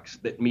stocks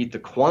that meet the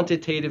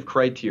quantitative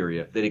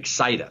criteria that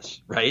excite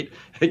us, right,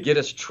 that get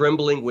us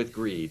trembling with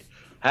greed,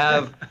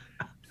 have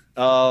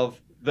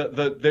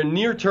the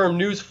near-term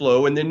news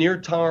flow and the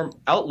near-term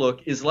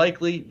outlook is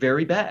likely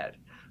very bad,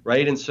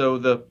 right? And so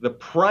the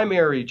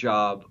primary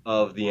job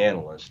of the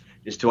analyst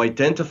is to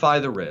identify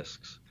the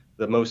risks,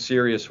 the most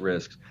serious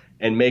risks,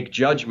 and make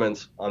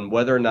judgments on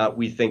whether or not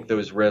we think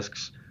those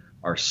risks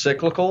are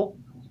cyclical,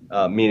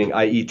 meaning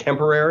i.e.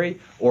 temporary,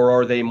 or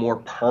are they more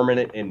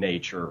permanent in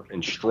nature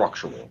and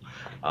structural?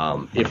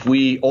 If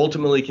we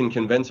ultimately can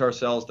convince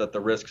ourselves that the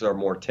risks are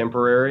more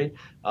temporary,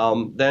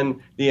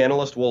 then the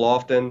analyst will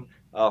often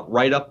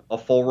write up a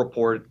full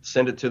report,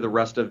 send it to the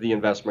rest of the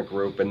investment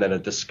group, and then a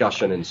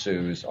discussion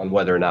ensues on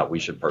whether or not we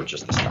should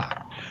purchase the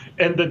stock.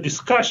 And the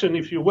discussion,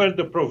 if you were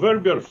the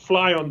proverbial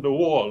fly on the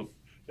wall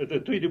at the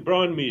Tweedy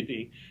Browne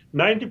meeting,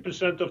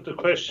 90% of the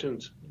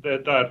questions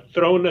that are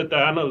thrown at the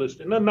analyst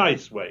in a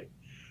nice way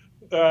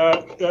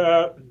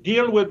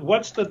deal with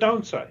what's the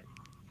downside.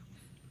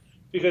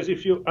 Because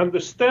if you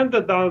understand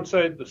the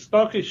downside, the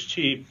stock is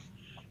cheap,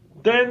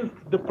 then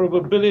the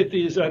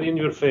probabilities are in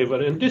your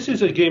favor. And this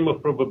is a game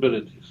of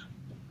probabilities.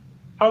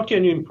 How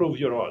can you improve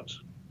your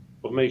odds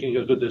of making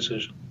a good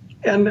decision?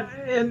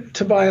 And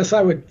Tobias,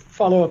 I would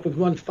follow up with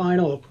one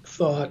final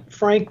thought.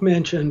 Frank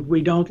mentioned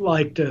we don't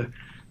like to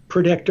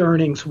predict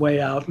earnings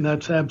way out, and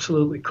that's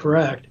absolutely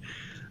correct.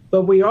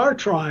 But we are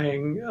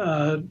trying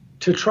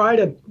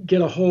to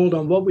get a hold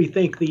on what we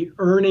think the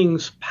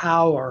earnings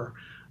power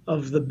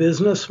of the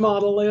business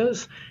model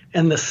is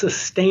and the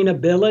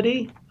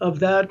sustainability of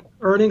that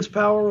earnings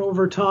power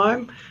over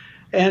time.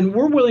 And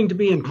we're willing to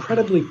be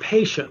incredibly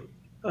patient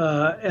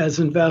as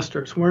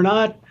investors. We're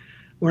not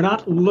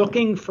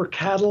looking for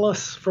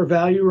catalysts for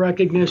value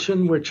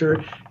recognition, which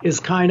is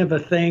kind of a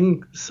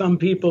thing some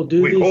people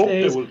do these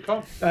days. They will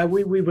come.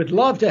 We would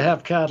love to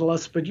have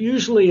catalysts, but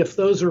usually if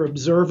those are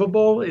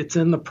observable, it's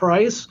in the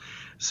price.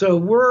 So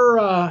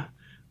we're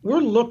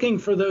looking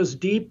for those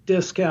deep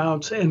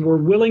discounts, and we're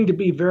willing to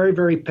be very,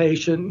 very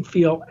patient and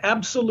feel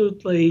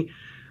absolutely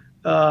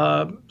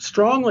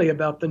strongly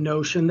about the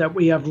notion that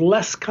we have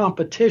less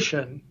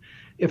competition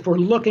if we're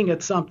looking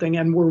at something,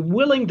 and we're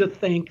willing to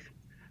think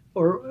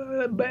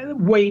or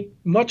wait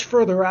much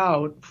further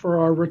out for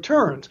our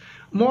returns.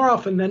 More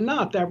often than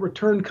not, that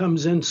return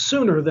comes in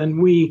sooner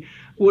than we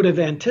would have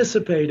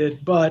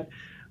anticipated, but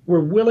we're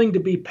willing to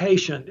be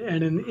patient.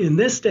 And in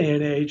this day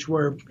and age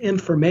where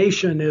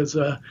information is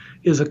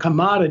a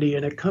commodity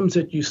and it comes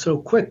at you so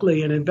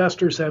quickly and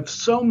investors have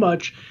so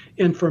much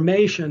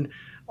information,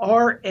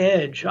 our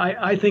edge,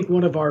 I think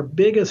one of our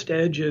biggest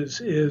edges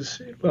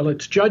is, well,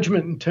 it's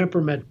judgment and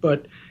temperament,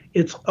 but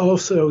it's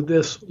also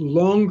this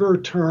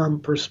longer term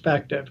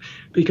perspective,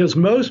 because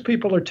most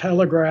people are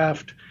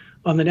telegraphed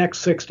on the next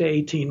 6 to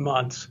 18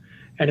 months.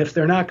 And if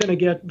they're not going to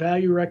get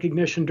value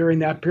recognition during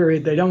that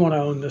period, they don't want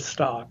to own the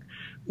stock.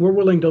 We're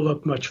willing to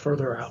look much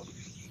further out.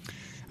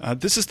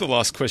 This is the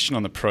last question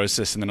on the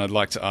process, and then I'd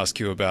like to ask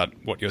you about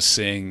what you're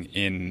seeing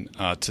in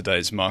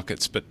today's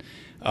markets. But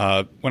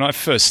when I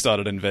first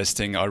started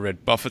investing, I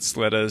read Buffett's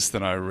letters,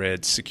 then I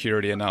read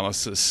Security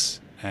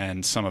Analysis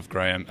and some of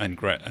Graham and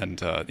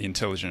The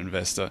Intelligent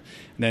Investor.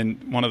 And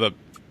then one of the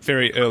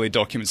very early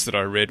documents that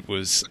I read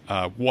was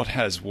What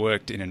Has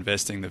Worked in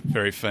Investing, the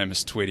very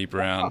famous Tweedy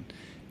Browne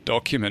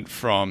document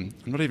from,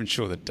 I'm not even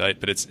sure the date,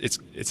 but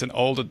it's an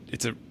older,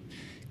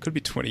 could be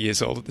 20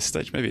 years old at this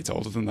stage. Maybe it's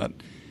older than that.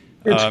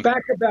 It's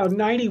back about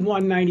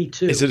 91,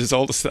 92. Is it as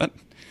old as that?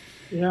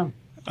 Yeah.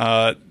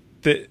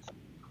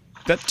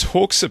 That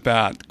talks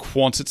about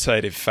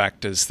quantitative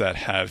factors that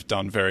have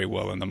done very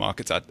well in the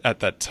markets at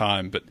that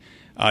time. But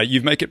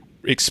you make it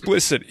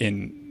explicit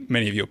in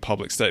many of your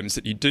public statements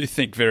that you do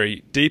think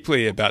very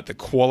deeply about the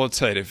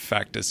qualitative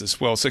factors as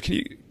well. So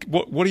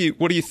what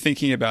are you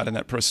thinking about in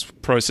that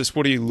process?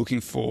 What are you looking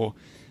for?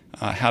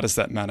 How does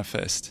that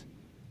manifest?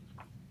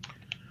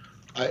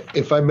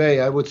 If I may,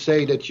 I would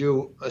say that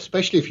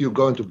especially if you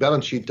go into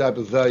balance sheet type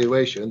of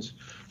valuations,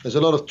 there's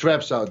a lot of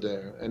traps out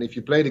there. And if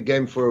you play the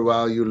game for a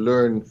while, you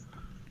learn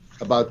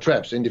about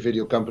traps,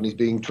 individual companies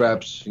being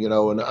traps,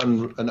 an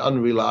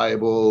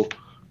unreliable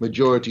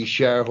majority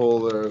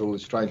shareholder who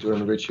is trying to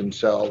enrich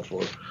himself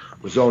or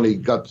who's only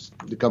got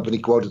the company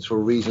quoted for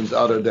reasons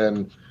other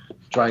than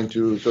trying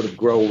to sort of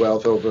grow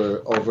wealth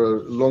over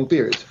long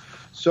periods.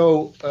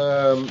 So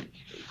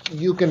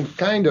you can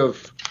kind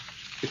of,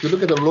 if you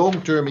look at the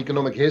long-term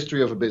economic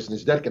history of a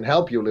business, that can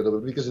help you a little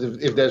bit, because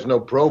if there's no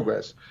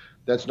progress,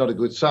 that's not a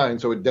good sign.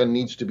 So it then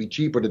needs to be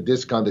cheaper. The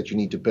discount that you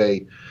need to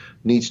pay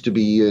needs to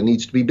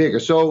be bigger.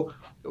 So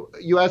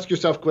you ask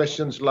yourself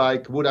questions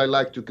like, would I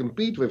like to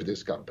compete with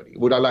this company?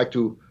 Would I like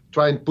to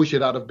try and push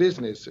it out of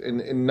business?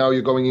 And now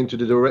you're going into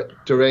the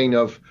terrain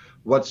of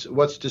what's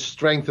the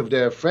strength of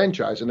their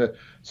franchise. And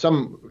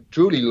some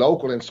truly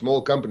local and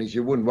small companies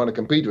you wouldn't want to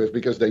compete with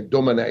because they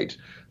dominate,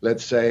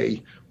 let's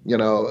say,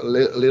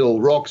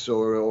 little rocks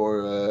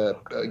or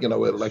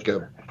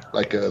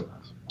like a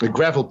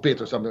gravel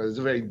pit or something. It's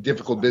a very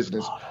difficult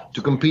business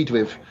to compete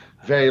with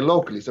very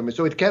locally.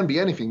 So it can be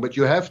anything, but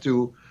you have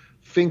to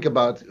think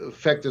about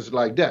factors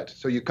like that.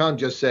 So you can't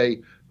just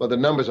say, well, the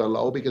numbers are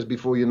low, because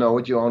before you know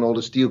it, you own all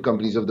the steel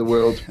companies of the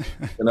world,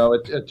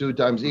 at 2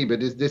 times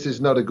EBIT. This is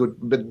not a good,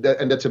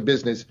 and that's a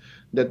business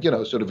that,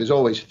 sort of is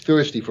always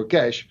thirsty for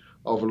cash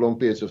over long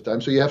periods of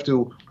time. So you have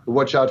to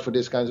watch out for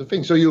these kinds of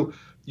things. So you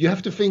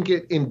have to think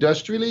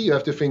industrially, you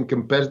have to think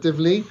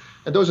competitively,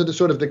 and those are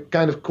the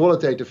kind of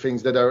qualitative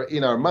things that are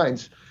in our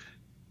minds.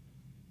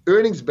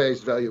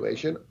 Earnings-based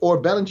valuation or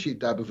balance sheet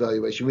type of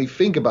valuation, we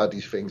think about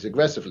these things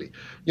aggressively.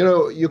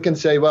 You can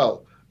say,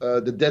 well,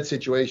 the debt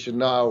situation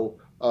now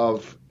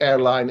of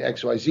airline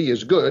XYZ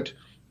is good.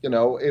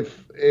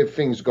 If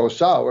things go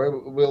sour,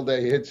 will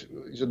they hit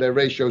their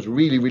ratios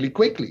really, really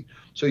quickly?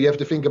 So you have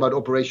to think about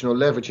operational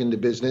leverage in the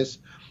business.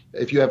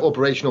 If you have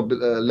operational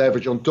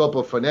leverage on top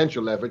of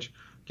financial leverage,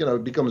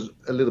 it becomes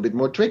a little bit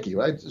more tricky,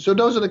 right? So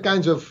those are the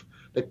kinds of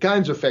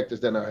factors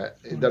that are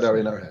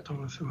in our head.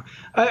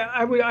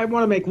 I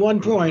want to make one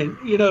point.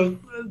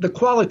 The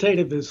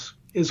qualitative is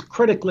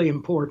critically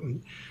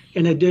important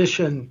in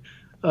addition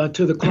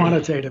to the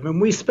quantitative.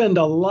 And we spend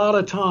a lot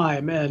of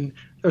time, and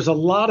there's a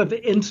lot of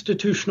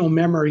institutional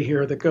memory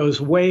here that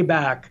goes way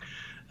back.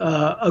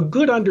 A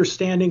good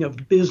understanding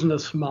of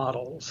business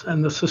models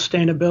and the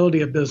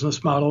sustainability of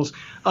business models,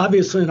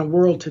 obviously in a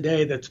world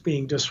today that's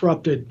being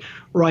disrupted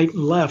right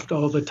and left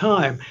all the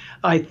time.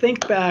 I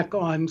think back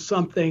on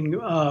something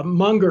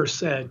Munger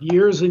said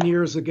years and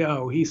years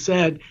ago. He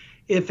said,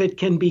 if it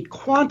can be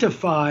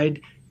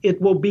quantified, it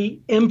will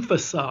be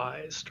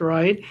emphasized,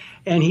 right?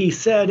 And he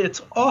said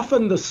it's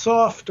often the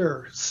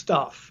softer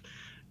stuff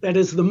that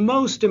is the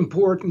most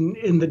important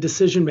in the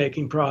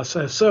decision-making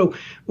process. So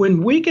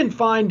when we can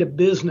find a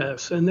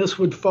business, and this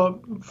would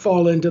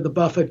fall into the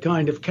Buffett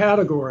kind of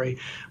category,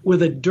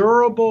 with a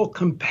durable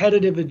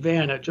competitive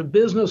advantage, a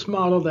business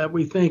model that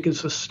we think is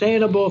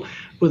sustainable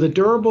with a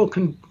durable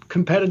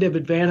competitive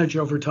advantage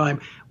over time,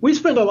 we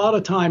spend a lot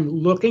of time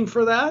looking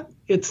for that.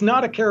 It's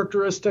not a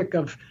characteristic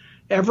of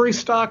every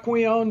stock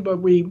we own, but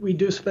we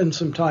do spend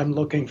some time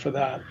looking for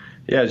that.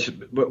 Yeah,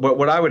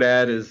 what I would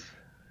add is,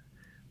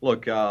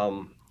 look,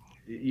 I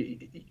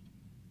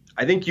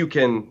think you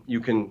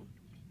can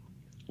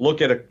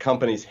look at a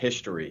company's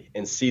history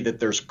and see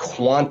that there's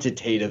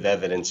quantitative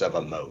evidence of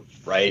a moat,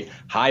 right?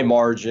 High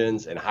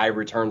margins and high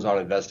returns on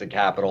invested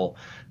capital.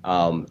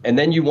 And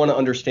then you want to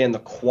understand the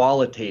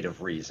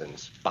qualitative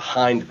reasons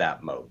behind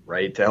that moat,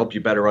 right? To help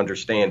you better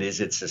understand, is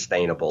it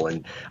sustainable?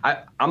 And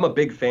I'm a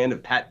big fan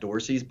of Pat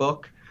Dorsey's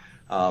book.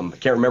 I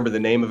can't remember the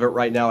name of it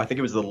right now. I think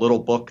it was The Little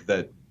Book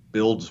That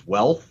Builds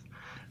Wealth.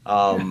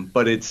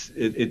 But it's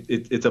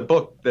a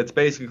book that's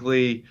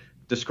basically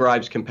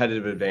describes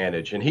competitive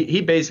advantage. And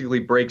he basically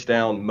breaks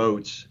down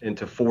moats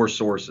into 4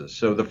 sources.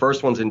 So the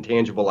first one's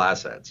intangible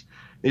assets.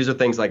 These are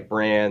things like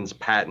brands,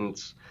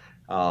 patents,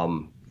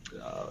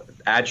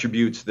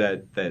 attributes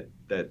that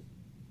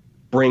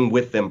bring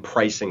with them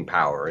pricing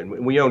power.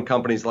 And we own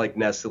companies like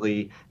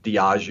Nestle,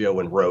 Diageo,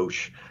 and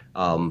Roche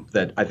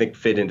that I think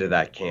fit into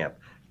that camp.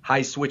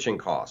 High switching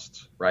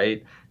costs,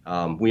 right?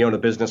 We own a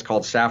business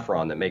called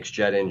Safran that makes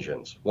jet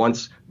engines.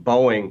 Once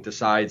Boeing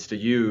decides to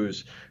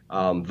use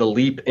the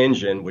LEAP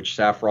engine, which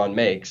Safran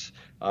makes,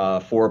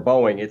 for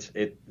Boeing, it's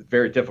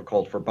very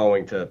difficult for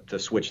Boeing to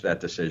switch that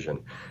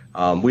decision.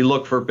 We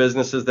look for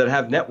businesses that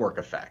have network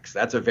effects.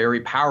 That's a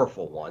very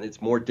powerful one.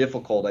 It's more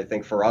difficult, I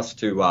think, for us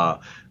to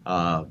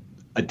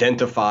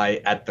identify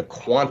at the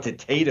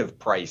quantitative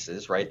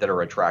prices, right, that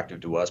are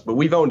attractive to us. But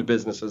we've owned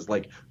businesses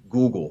like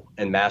Google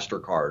and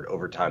MasterCard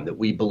over time that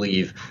we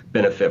believe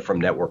benefit from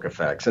network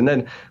effects. And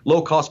then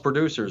low-cost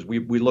producers, we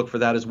look for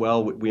that as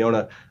well. We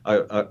own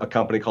a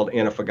company called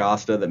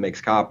Antofagasta that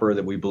makes copper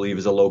that we believe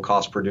is a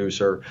low-cost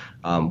producer.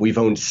 We've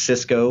owned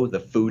Cisco,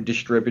 the food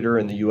distributor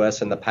in the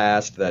U.S. in the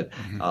past that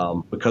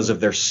because of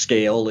their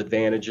scale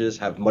advantages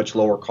have much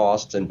lower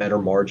costs and better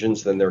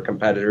margins than their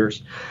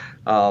competitors.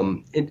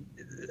 And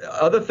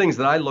other things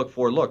that I look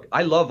for,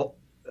 I love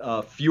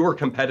fewer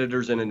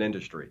competitors in an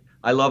industry.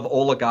 I love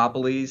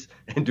oligopolies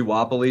and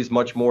duopolies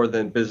much more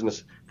than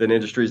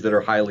industries that are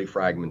highly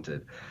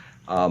fragmented.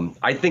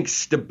 I think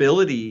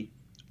stability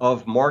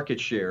of market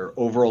share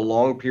over a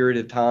long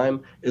period of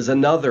time is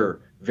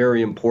another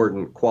very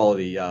important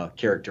quality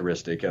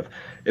characteristic.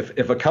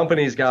 If a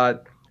company's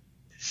got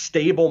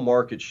stable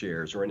market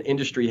shares or an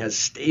industry has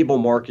stable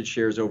market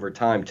shares over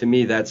time, to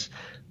me that's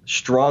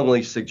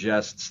strongly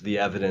suggests the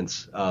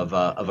evidence of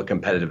a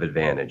competitive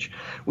advantage.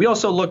 We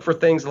also look for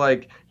things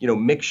like,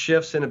 mix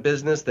shifts in a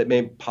business that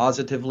may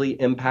positively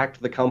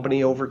impact the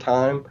company over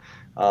time.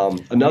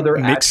 Another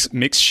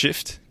mix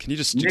shift. Can you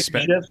just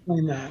expand?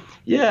 On that?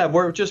 Yeah,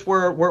 we're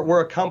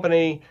a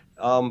company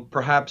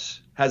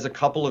perhaps has a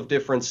couple of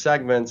different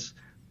segments,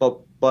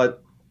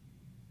 but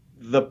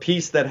the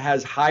piece that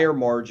has higher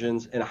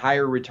margins and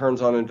higher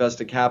returns on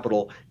invested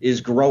capital is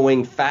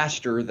growing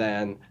faster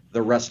than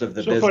the rest of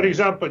the business. So, for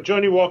example,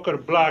 Johnny Walker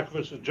Black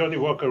versus Johnny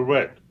Walker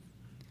Red,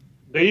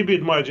 the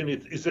EBIT margin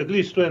is at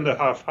least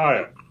 2.5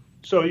 higher.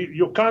 So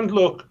you can't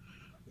look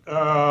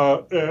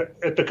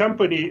at the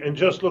company and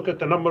just look at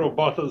the number of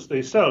bottles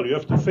they sell. You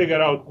have to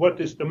figure out what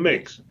is the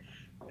mix,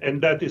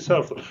 and that is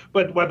helpful.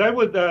 But what I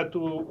would add to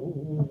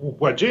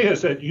what Jay has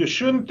said, you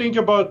shouldn't think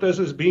about us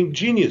as being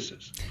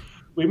geniuses.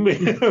 We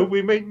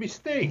made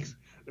mistakes.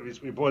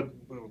 We bought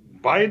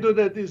Baidu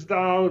that is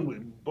down. We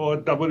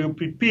bought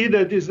WPP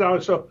that is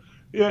down. So,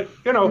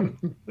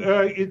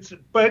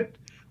 but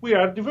we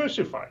are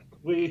diversified.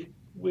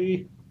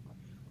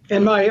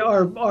 And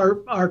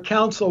our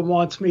counsel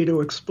wants me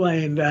to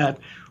explain that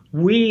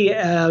we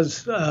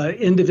as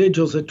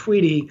individuals at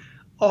Tweedy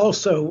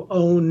also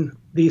own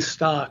these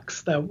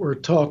stocks that we're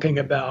talking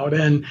about.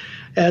 And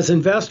as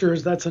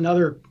investors, that's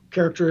another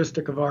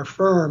characteristic of our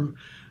firm.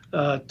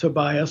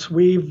 Tobias,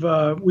 we've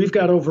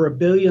got over $1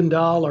 billion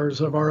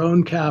of our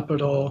own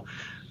capital.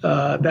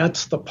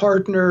 That's the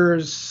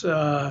partners,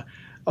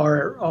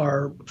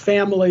 our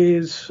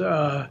families,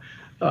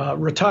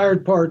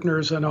 retired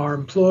partners, and our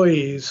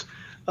employees,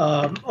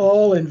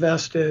 all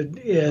invested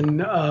in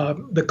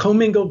the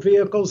commingled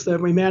vehicles that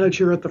we manage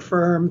here at the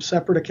firm,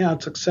 separate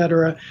accounts, et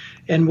cetera.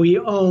 And we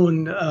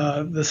own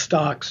the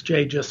stocks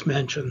Jay just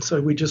mentioned.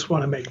 So we just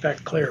want to make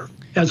that clear,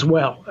 as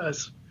well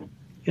as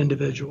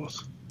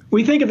individuals.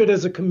 We think of it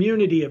as a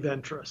community of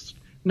interest,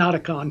 not a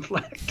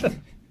conflict.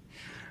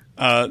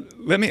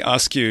 Let me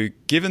ask you,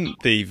 given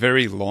the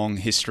very long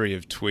history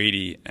of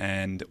Tweedy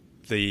and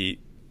the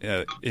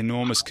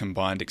enormous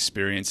combined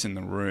experience in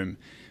the room,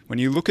 when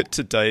you look at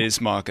today's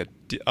market,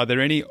 are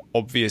there any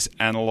obvious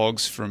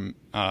analogs from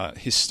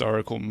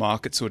historical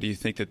markets, or do you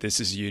think that this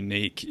is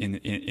unique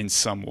in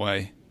some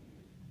way?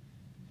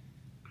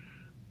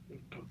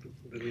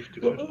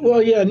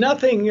 Well, yeah,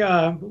 nothing.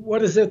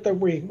 What is it that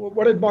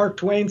what did Mark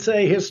Twain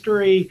say?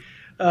 History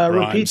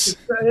repeats.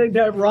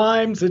 That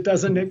rhymes. It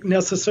doesn't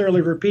necessarily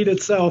repeat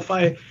itself.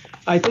 I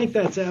think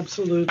that's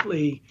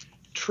absolutely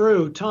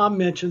true. Tom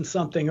mentioned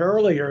something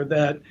earlier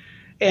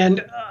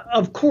and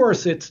of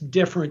course it's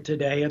different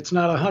today. It's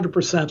not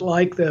 100%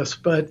 like this,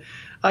 but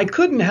I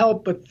couldn't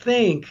help but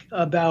think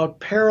about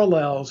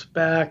parallels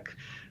back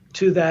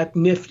to that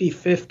Nifty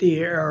 50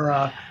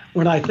 era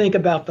when I think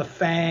about the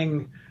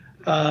FANG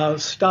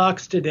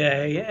stocks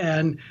today.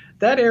 And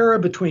that era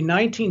between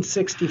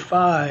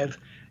 1965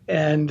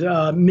 and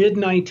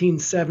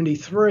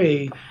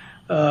mid-1973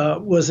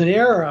 was an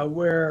era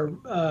where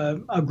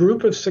a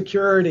group of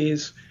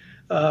securities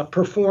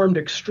performed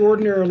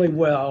extraordinarily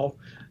well,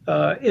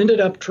 ended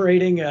up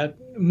trading at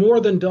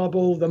more than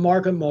double the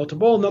market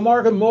multiple. And the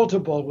market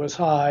multiple was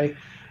high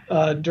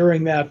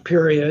during that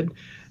period.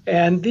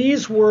 And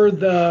these were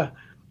the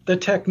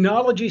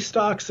technology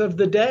stocks of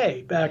the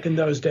day back in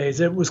those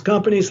days. It was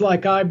companies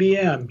like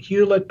IBM,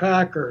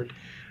 Hewlett-Packard,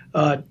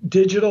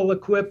 Digital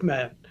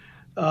Equipment,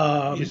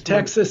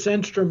 Texas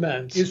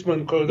Instruments,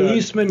 Eastman Kodak,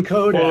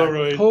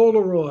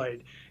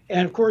 Polaroid.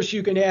 And of course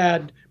you can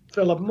add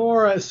Philip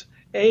Morris,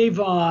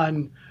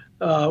 Avon,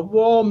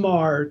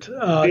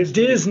 Walmart,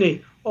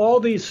 Disney.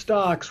 All these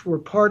stocks were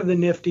part of the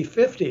Nifty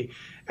 50.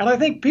 And I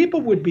think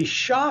people would be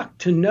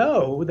shocked to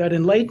know that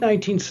in late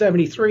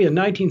 1973 and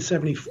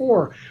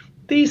 1974,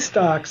 these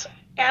stocks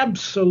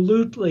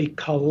absolutely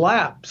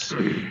collapsed.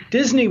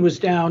 Disney was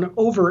down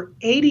over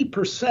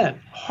 80%.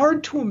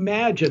 Hard to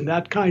imagine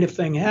that kind of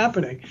thing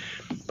happening.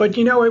 But,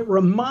 it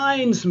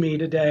reminds me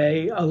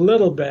today a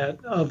little bit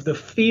of the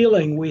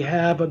feeling we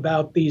have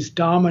about these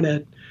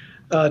dominant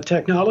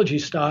technology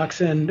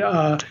stocks. And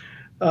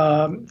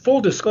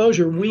full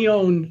disclosure, we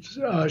own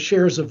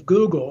shares of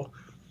Google,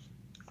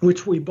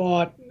 which we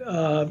bought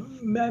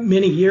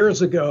many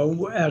years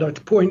ago at a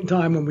point in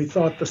time when we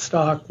thought the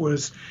stock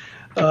was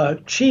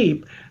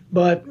cheap,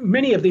 but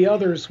many of the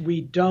others we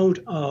don't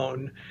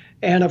own.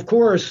 And of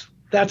course,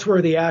 that's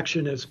where the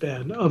action has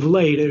been of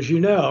late, as you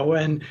know.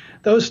 And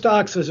those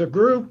stocks as a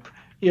group,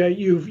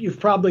 you've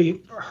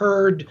probably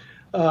heard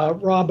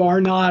Rob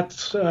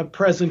Arnott's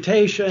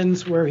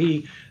presentations where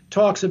he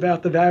talks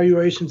about the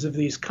valuations of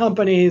these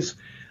companies.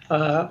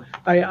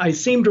 I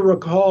seem to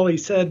recall he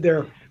said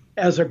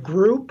as a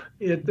group,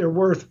 they're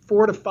worth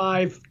 $4 to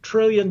 $5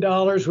 trillion,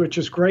 which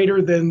is greater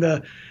than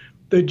the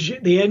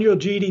annual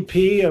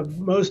GDP of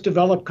most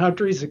developed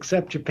countries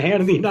except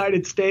Japan and the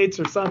United States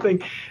or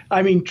something.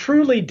 I mean,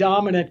 truly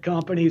dominant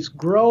companies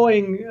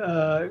growing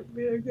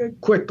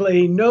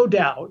quickly, no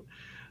doubt,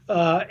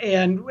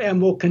 and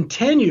will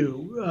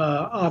continue,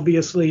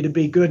 obviously, to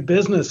be good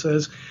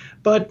businesses,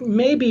 but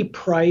maybe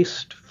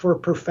priced for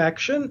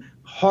perfection,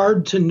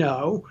 hard to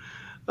know.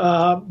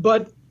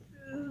 But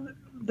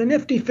the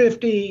Nifty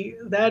 50,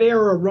 that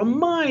era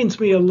reminds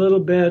me a little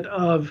bit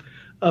of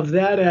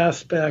that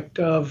aspect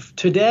of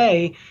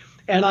today.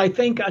 And I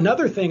think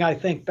another thing I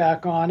think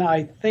back on,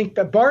 I think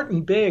that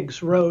Barton Biggs,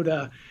 who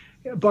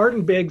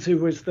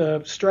was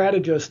the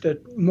strategist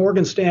at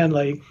Morgan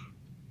Stanley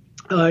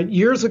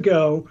years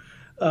ago,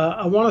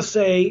 I want to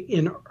say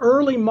in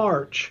early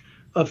March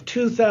of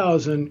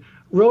 2000,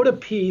 wrote a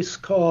piece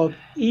called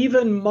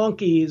 "Even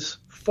Monkeys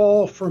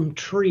Fall from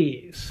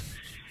Trees."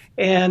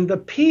 And the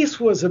piece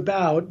was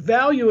about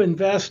value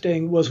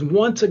investing was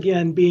once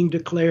again being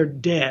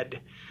declared dead.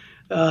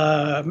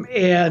 Barton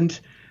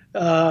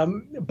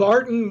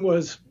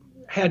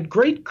had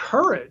great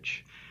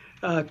courage,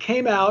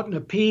 came out in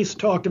a piece,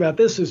 talked about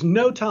this is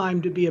no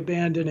time to be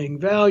abandoning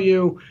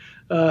value.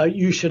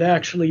 You should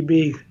actually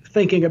be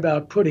thinking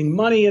about putting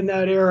money in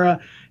that era.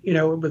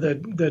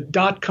 The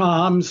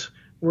dot-coms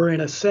were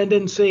in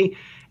ascendancy.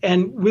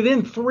 And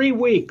within 3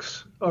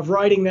 weeks of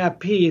writing that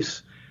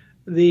piece,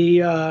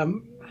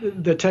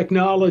 the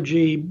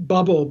technology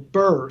bubble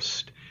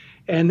burst,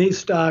 and these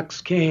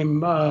stocks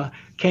came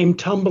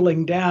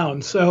tumbling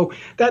down. So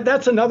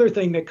that's another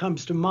thing that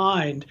comes to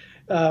mind.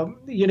 In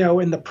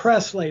the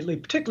press lately,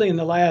 particularly in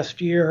the last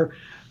year,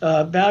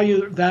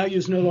 value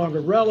is no longer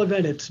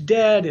relevant. It's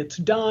dead. It's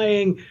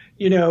dying.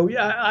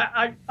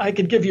 I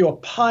could give you a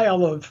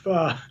pile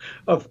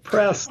of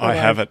press. I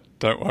have it.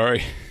 Don't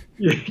worry.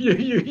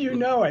 You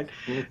know it,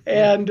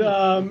 and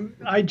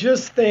I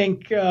just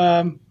think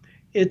I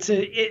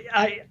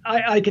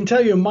can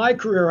tell you in my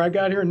career, I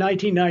got here in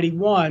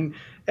 1991,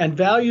 and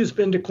value's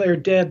been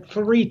declared dead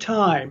 3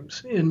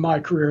 times in my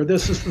career.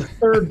 This is the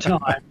 3rd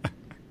time,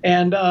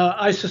 and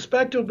I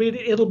suspect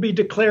it'll be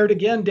declared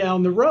again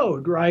down the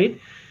road, right?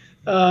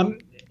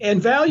 And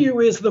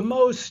value is the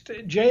most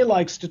Jay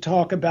likes to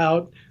talk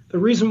about. The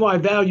reason why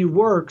value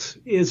works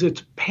is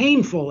it's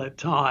painful at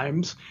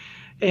times,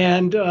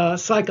 and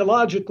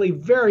psychologically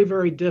very,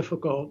 very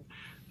difficult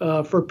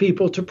for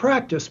people to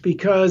practice,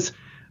 because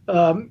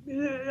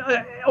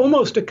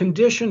almost a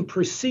condition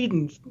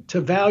precedent to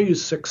value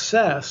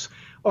success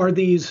are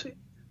these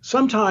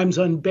sometimes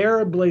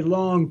unbearably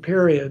long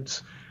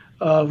periods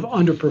of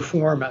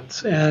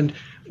underperformance. And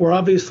we're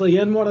obviously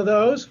in one of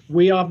those.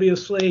 We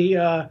obviously,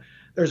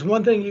 there's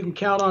one thing you can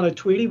count on at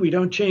Tweedy: we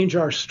don't change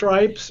our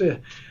stripes,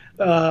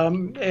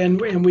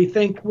 and we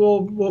think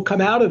we'll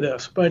come out of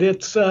this. But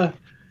it's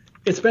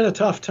been a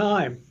tough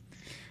time.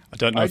 I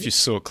don't know if you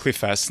saw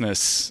Cliff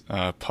Asness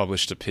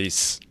published a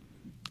piece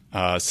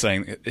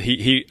saying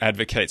he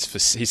advocates for.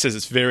 He says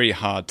it's very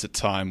hard to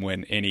time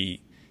when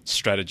any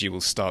strategy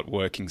will start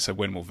working. So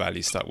when will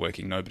value start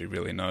working? Nobody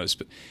really knows.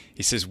 But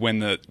he says when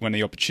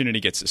the opportunity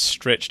gets as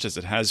stretched as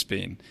it has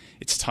been,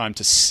 it's time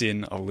to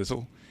sin a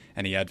little.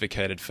 And he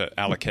advocated for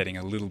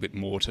allocating a little bit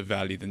more to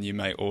value than you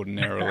may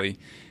ordinarily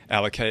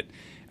allocate.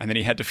 And then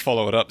he had to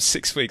follow it up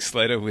 6 weeks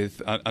later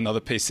with another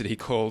piece that he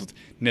called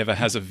 "Never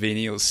Has a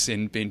Venial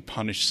Sin Been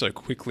Punished So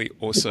Quickly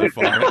or So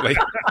Violently."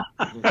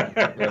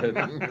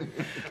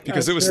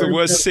 Because it was the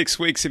worst 6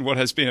 weeks in what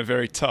has been a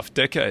very tough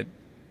decade.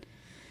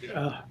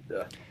 Yeah.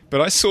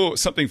 But I saw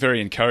something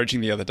very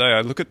encouraging the other day.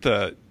 I look at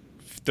the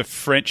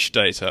French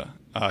data,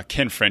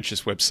 Ken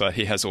French's website.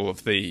 He has all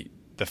of the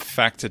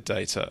factor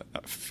data,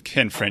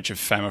 Ken French of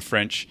Fama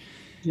French.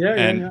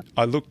 Yeah.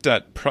 I looked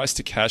at price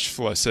to cash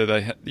flow,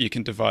 so you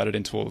can divide it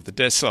into all of the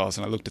deciles,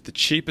 and I looked at the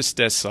cheapest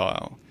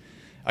decile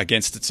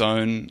against its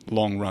own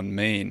long-run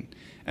mean,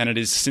 and it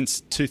is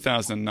since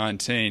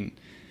 2019,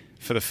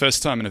 for the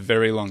first time in a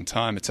very long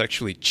time, it's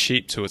actually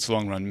cheap to its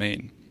long-run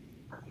mean.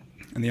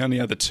 And the only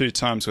other 2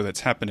 times where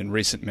that's happened in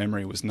recent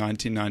memory was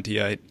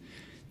 1998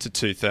 to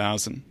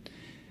 2000,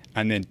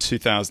 and then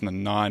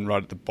 2009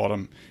 right at the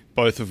bottom,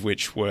 both of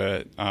which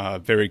were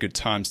very good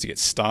times to get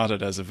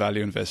started as a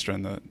value investor,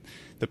 and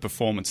the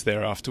performance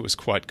thereafter was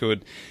quite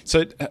good.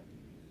 So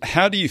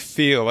how do you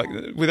feel, like,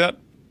 without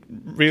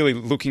really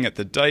looking at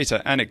the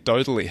data,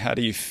 anecdotally, how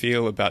do you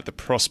feel about the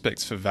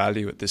prospects for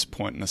value at this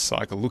point in the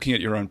cycle? Looking at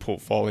your own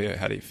portfolio,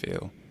 how do you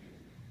feel?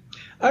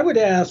 I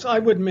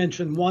would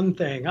mention one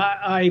thing.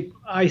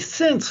 I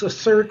sense a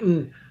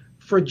certain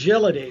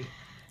fragility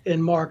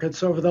in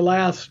markets over the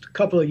last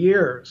couple of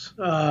years.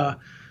 There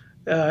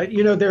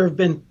have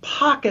been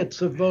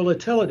pockets of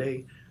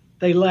volatility.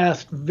 They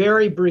last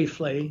very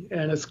briefly,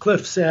 and as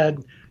Cliff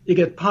said, you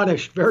get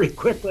punished very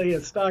quickly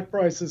as stock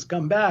prices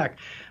come back.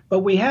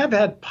 But we have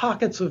had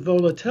pockets of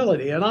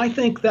volatility, and I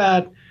think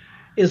that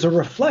is a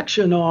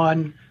reflection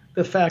on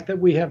the fact that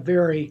we have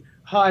very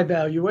high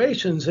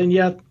valuations, and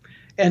yet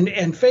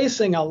and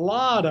facing a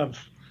lot of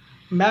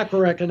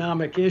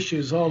macroeconomic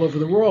issues all over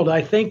the world.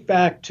 I think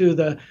back to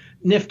the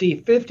Nifty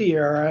 50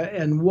 era,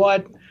 and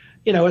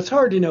it's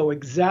hard to know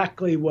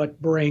exactly what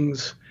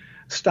brings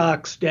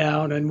stocks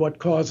down and what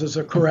causes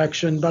a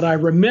correction. But I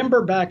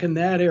remember back in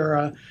that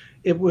era,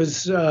 it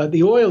was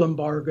the oil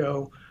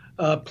embargo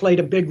played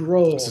a big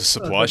role. It's a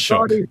supply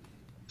shock.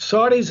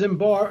 Saudis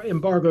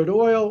embargoed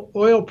oil.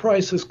 Oil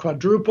prices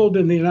quadrupled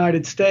in the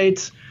United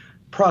States.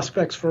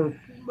 Prospects for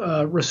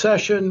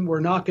recession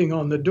were knocking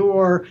on the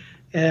door.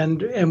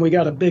 and we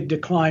got a big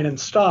decline in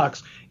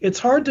stocks. It's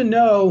hard to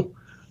know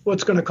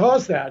what's going to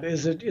cause that.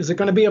 Is it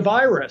going to be a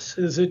virus?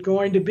 Is it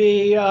going to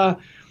be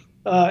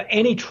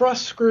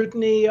antitrust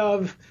scrutiny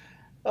of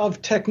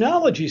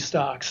technology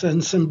stocks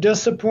and some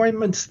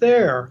disappointments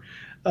there?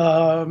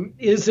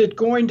 Is it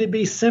going to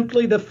be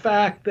simply the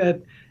fact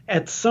that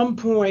at some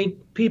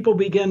point people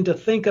begin to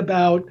think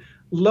about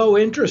low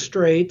interest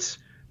rates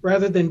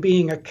rather than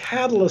being a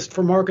catalyst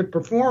for market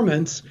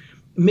performance,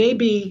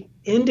 maybe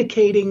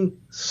indicating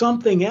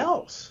something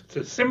else? It's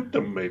a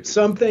symptom, maybe.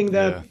 Something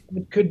that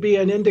could be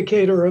an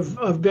indicator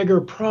of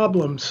bigger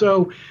problems.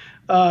 So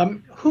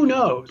who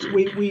knows?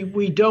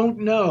 We don't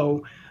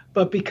know.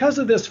 But because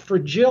of this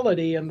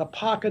fragility and the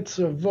pockets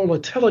of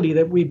volatility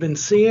that we've been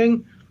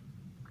seeing,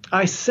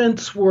 I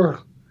sense we're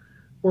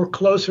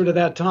closer to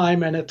that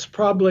time, and it's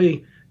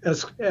probably,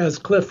 as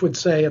Cliff would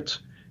say,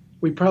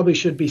 we probably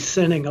should be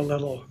sinning a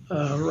little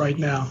right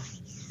now.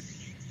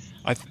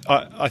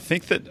 I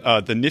think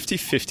that the Nifty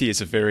 50 is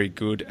a very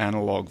good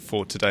analog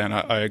for today, and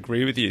I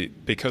agree with you,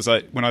 because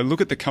when I look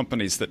at the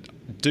companies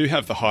that do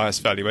have the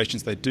highest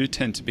valuations, they do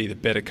tend to be the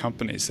better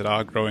companies that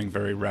are growing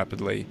very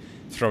rapidly,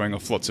 throwing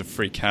off lots of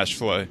free cash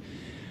flow.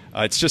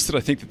 It's just that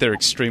I think that they're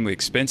extremely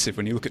expensive.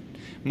 When you look at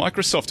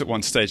Microsoft at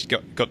one stage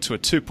got to a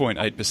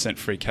 2.8%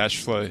 free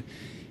cash flow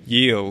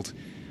yield.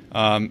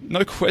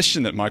 No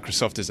question that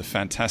Microsoft is a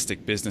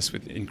fantastic business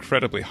with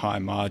incredibly high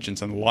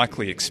margins and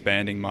likely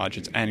expanding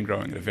margins and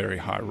growing at a very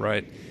high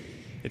rate.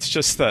 It's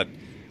just that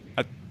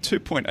at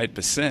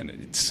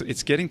 2.8%,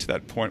 it's getting to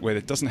that point where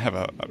it doesn't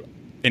have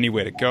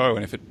anywhere to go,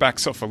 and if it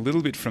backs off a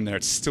little bit from there,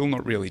 it's still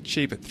not really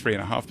cheap at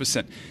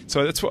 3.5%.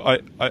 So that's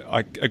what I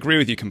agree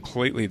with you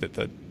completely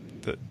that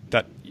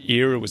that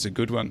era was a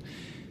good one,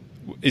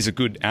 is a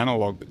good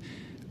analog.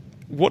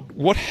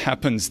 What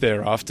happens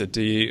thereafter?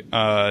 Do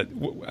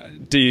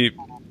you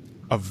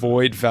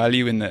avoid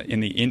value in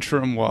the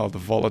interim while the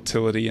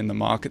volatility in the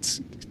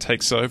markets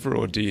takes over,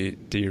 or do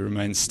you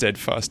remain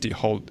steadfast? Do you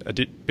hold a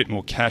bit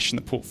more cash in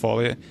the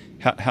portfolio?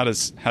 How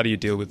do you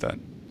deal with that?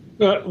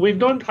 We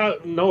don't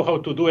know how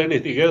to do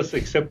anything else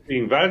except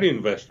being value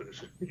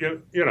investors. We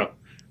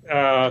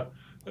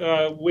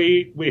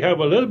have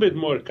a little bit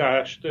more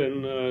cash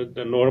than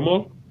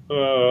normal.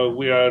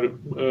 We are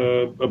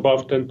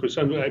above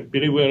 10%. I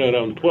believe we're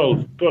around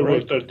 12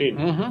 or 13.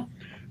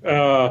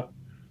 Mm-hmm.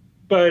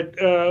 But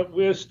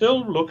we're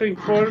still looking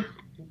for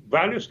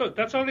value stock.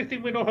 That's the only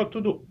thing we know how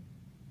to do.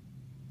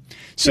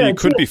 So you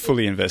could be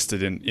fully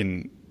invested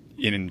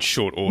in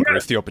short order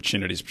if the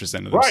opportunities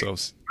presented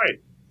themselves.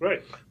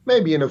 Right.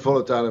 Maybe in a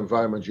volatile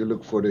environment, you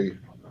look for the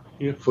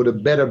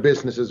better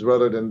businesses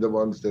rather than the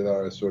ones that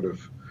are sort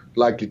of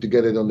likely to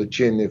get it on the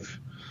chin if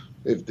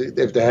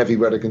the heavy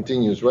weather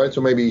continues, right?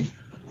 So maybe,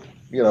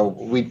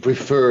 we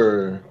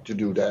prefer to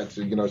do that.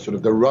 So, sort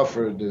of the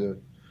rougher the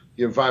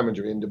environment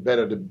you're in,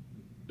 the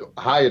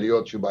higher the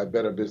odds you buy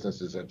better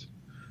businesses at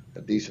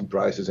decent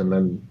prices, and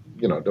then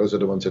those are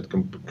the ones that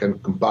can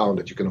compound,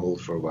 that you can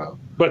hold for a while.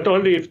 But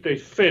only if they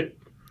fit.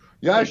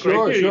 Yeah,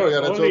 sure. Yeah,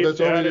 that's all you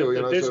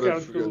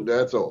do.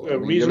 That's all.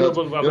 You're not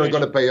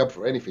going to pay up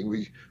for anything.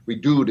 We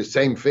do the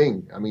same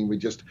thing. I mean, we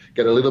just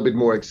get a little bit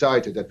more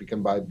excited that we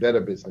can buy better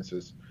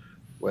businesses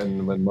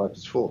when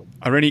markets fall.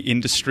 Are any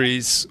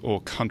industries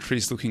or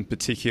countries looking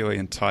particularly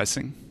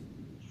enticing?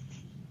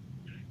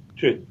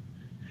 Sure.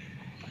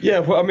 Yeah,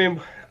 well, I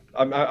mean,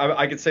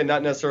 I could say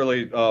not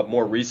necessarily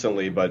more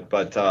recently,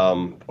 but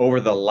over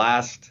the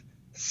last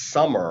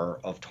summer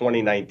of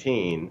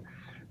 2019,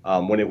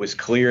 when it was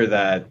clear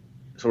that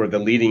sort of the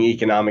leading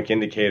economic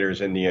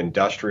indicators in the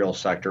industrial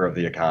sector of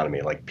the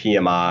economy, like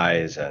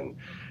PMIs and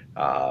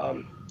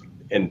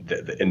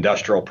the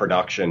industrial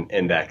production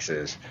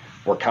indexes,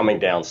 were coming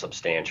down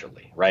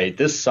substantially, right?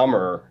 This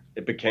summer,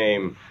 it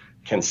became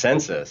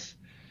consensus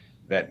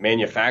that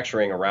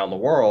manufacturing around the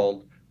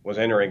world was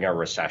entering a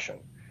recession.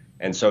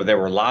 And so there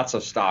were lots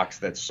of stocks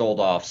that sold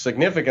off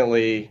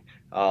significantly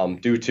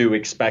due to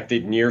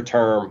expected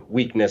near-term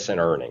weakness in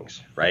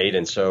earnings, right?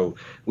 And so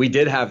we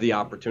did have the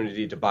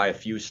opportunity to buy a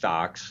few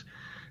stocks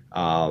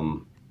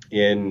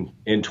in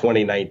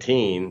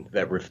 2019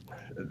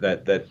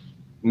 that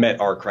met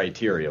our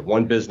criteria.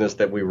 One business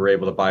that we were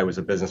able to buy was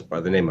a business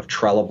by the name of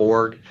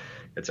Trelleborg.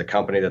 It's a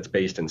company that's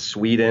based in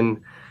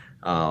Sweden.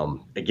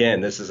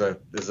 Again, this is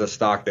a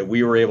stock that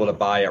we were able to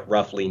buy at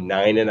roughly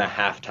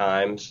 9.5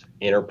 times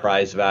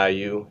enterprise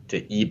value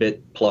to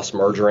EBIT plus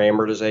merger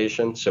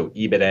amortization, so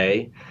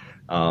EBITA,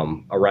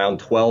 around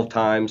 12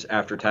 times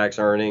after-tax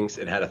earnings.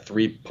 It had a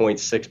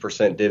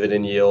 3.6%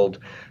 dividend yield,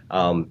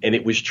 and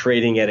it was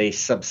trading at a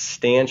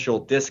substantial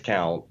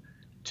discount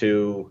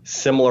to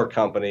similar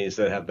companies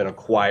that have been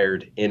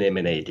acquired in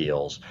M&A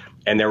deals.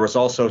 And there was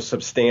also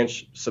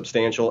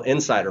substantial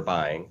insider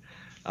buying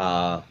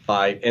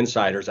by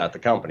insiders at the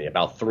company,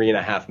 about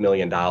 $3.5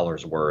 million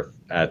worth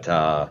at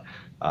a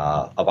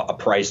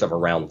price of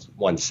around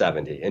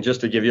 $170. And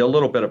just to give you a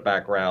little bit of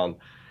background,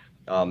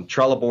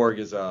 Trelleborg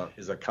is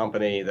a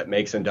company that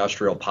makes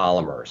industrial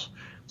polymers.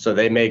 So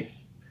they make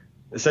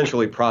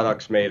essentially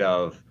products made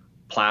of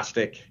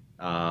plastic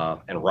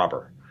and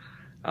rubber.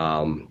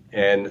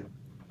 And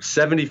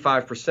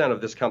 75%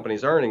 of this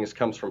company's earnings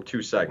comes from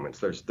two segments.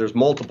 There's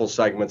multiple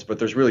segments, but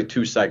there's really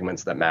two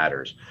segments that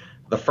matters.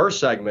 The first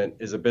segment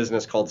is a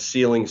business called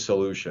Sealing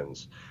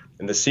Solutions.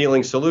 And the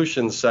Sealing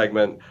Solutions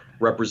segment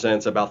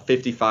represents about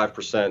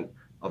 55%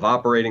 of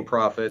operating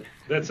profit.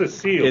 That's a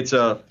seal.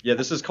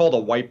 This is called a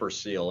wiper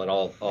seal, and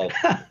I'll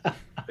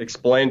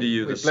explain to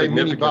you the significance.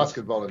 Play mini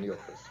basketball in the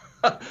office.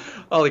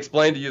 I'll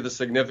explain to you the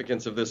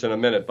significance of this in a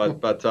minute,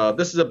 but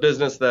this is a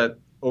business that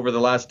over the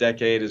last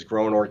decade has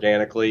grown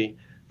organically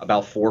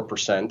about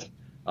 4%,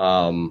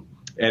 and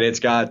it's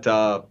got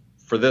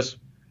for this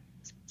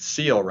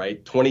seal,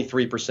 right,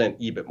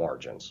 23% EBIT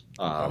margins.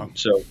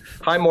 So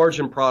high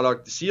margin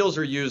product. Seals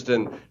are used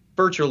in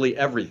virtually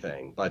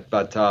everything,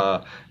 but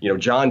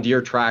John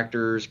Deere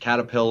tractors,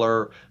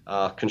 Caterpillar,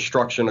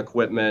 construction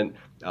equipment.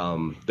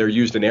 They're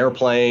used in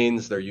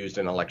airplanes. They're used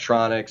in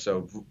electronics.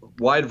 So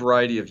wide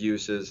variety of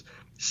uses.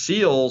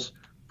 Seals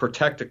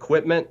protect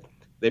equipment.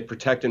 They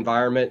protect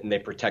environment, and they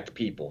protect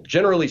people.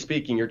 Generally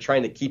speaking, you're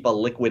trying to keep a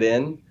liquid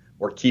in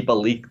or keep a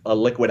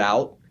liquid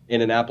out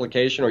in an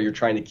application, or you're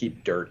trying to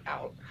keep dirt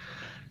out.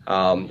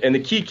 And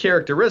the key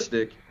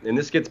characteristic, and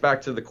this gets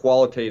back to the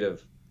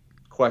qualitative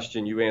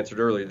question you answered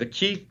earlier, the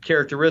key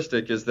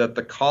characteristic is that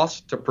the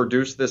cost to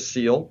produce this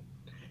seal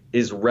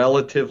is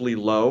relatively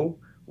low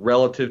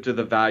relative to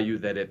the value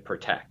that it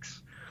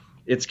protects.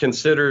 It's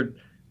considered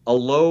a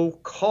low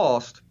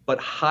cost but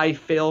high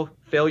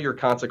failure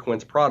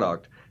consequence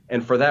product.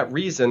 And for that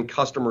reason,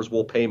 customers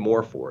will pay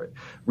more for it.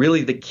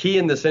 Really, the key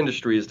in this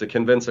industry is to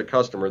convince a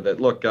customer that,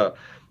 look,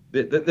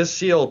 this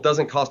seal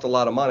doesn't cost a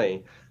lot of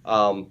money,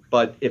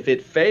 but if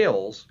it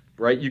fails,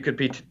 right, you could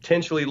be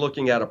potentially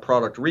looking at a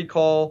product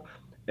recall,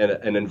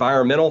 an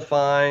environmental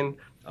fine,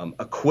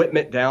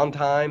 equipment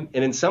downtime,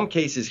 and in some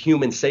cases,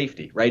 human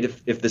safety, right?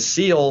 If the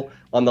seal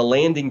on the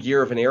landing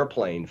gear of an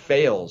airplane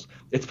fails,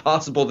 it's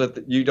possible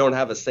that you don't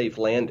have a safe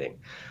landing.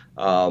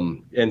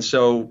 And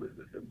so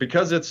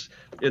because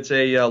it's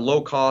a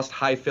low-cost,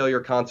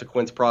 high-failure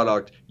consequence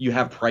product, you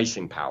have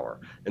pricing power.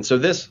 And so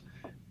this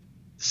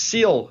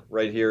seal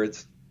right here,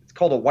 it's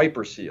called a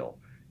wiper seal.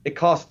 It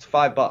costs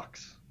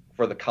 $5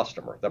 for the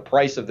customer. The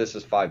price of this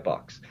is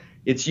 $5.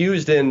 It's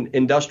used in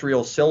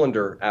industrial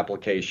cylinder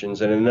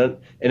applications, and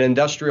an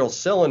industrial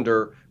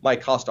cylinder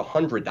might cost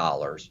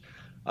 $100.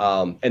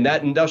 And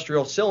that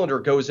industrial cylinder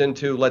goes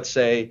into, let's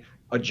say,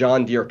 a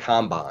John Deere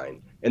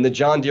combine. And the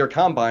John Deere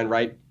combine,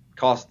 right,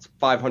 costs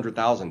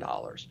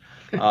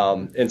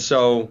 $500,000. And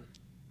so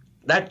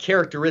that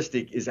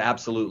characteristic is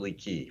absolutely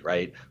key,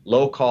 right?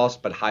 Low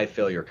cost, but high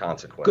failure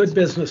consequence. Good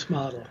business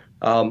model.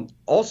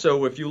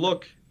 Also, if you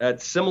look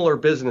at similar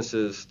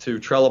businesses to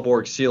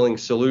Trelleborg Sealing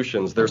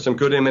Solutions, there's some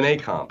good M&A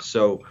comps.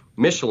 So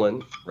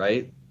Michelin,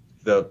 right,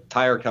 the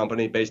tire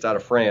company based out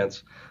of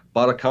France,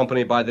 bought a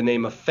company by the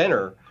name of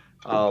Fenner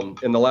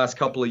in the last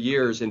couple of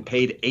years and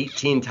paid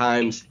 18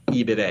 times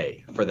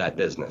EBITDA for that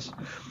business.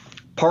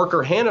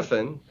 Parker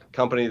Hannifin,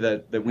 company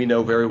that we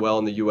know very well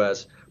in the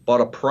U.S.,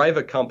 bought a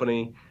private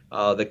company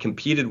that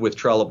competed with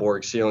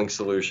Trelleborg Sealing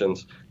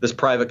Solutions. This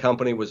private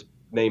company was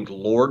named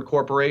Lord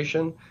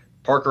Corporation.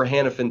 Parker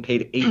Hannifin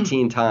paid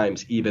 18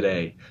 times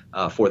EBITDA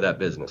for that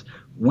business.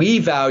 We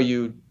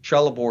valued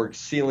Trelleborg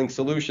Sealing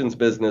Solutions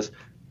business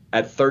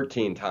at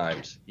 13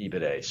 times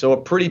EBITDA. So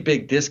a pretty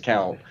big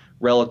discount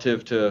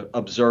relative to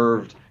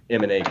observed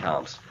M&A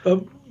comps.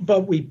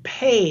 But we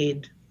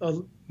paid a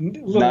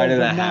little nine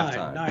and a half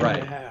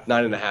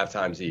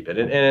times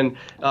EBIT. And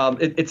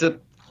it's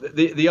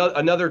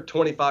another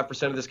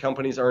 25% of this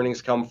company's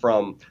earnings come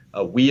from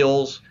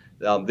wheels.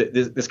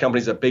 This company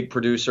is a big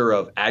producer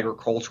of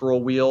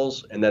agricultural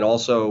wheels, and then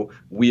also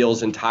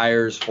wheels and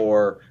tires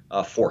for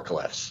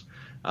forklifts.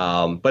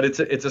 But it's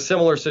a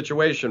similar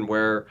situation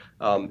where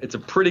it's a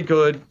pretty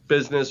good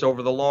business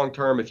over the long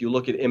term. If you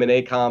look at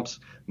M&A comps,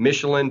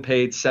 Michelin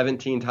paid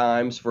 17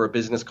 times for a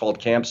business called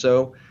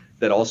Campso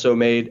that also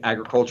made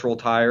agricultural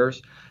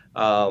tires.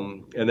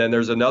 And then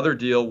there's another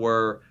deal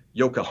where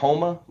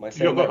Yokohama, am I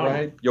saying that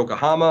right?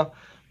 Yokohama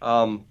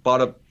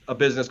bought a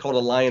business called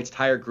Alliance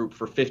Tire Group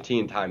for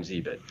 15 times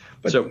EBIT.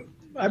 But so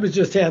I would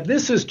just add,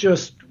 this is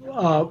just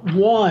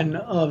one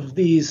of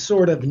these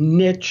sort of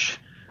niche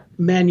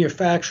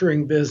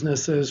manufacturing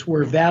businesses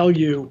where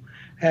value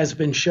has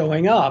been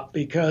showing up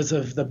because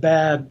of the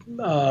bad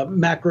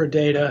macro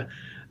data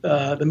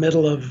the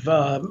middle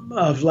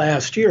of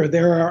last year.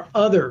 There are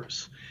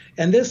others.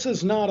 And this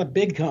is not a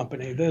big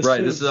company. This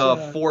is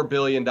a $4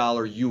 billion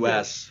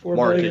U.S.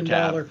 market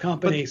cap. $4 billion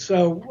company.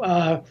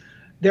 So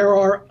there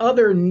are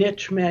other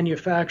niche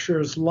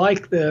manufacturers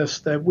like this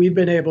that we've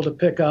been able to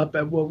pick up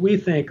at what we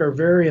think are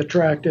very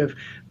attractive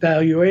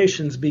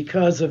valuations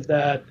because of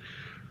that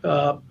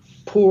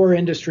poor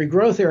industry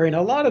growth area. And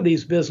a lot of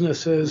these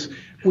businesses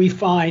we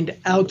find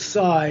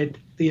outside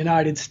the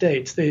United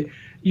States. The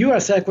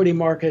U.S. equity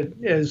market,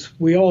 as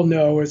we all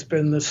know, has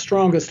been the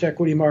strongest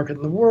equity market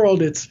in the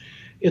world.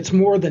 It's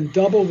more than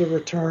double the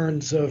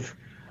returns of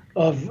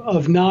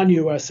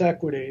non-U.S.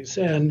 equities.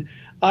 And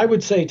I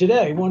would say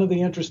today, one of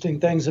the interesting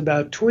things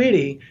about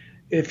Tweedy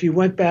if you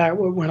went back,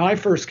 when I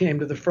first came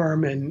to the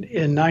firm in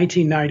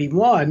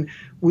 1991,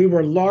 we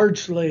were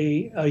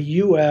largely a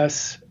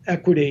U.S.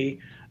 equity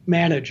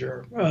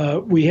manager.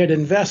 We had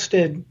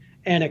invested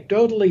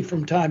anecdotally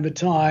from time to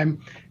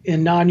time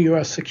in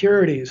non-U.S.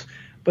 securities.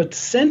 But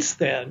since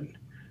then,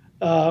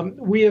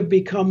 we have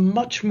become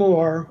much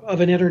more of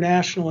an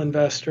international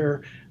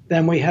investor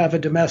than we have a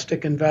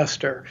domestic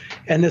investor.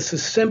 And this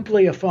is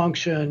simply a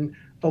function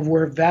of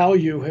where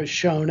value has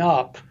shown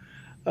up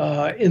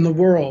in the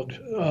world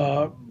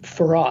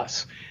for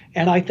us.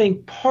 And I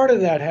think part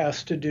of that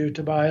has to do,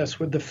 Tobias,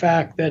 with the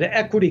fact that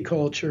equity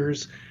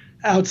cultures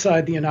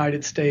outside the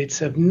United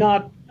States are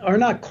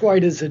not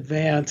quite as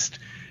advanced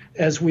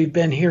as we've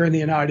been here in the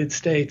United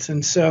States.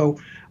 And so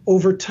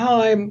over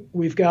time,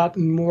 we've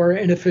gotten more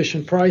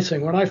inefficient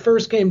pricing. When I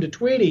first came to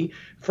Tweedy,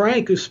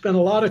 Frank, who spent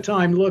a lot of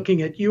time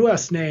looking at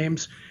U.S.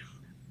 names,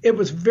 it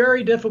was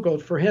very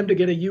difficult for him to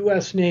get a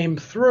U.S. name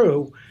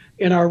through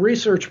in our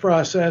research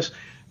process.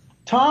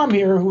 Tom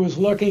here, who was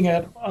looking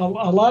at a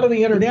lot of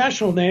the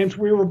international names,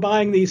 we were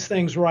buying these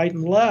things right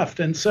and left.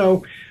 And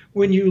so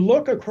when you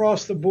look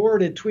across the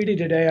board at Tweedy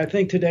today, I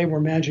think today we're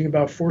managing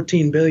about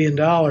 $14 billion.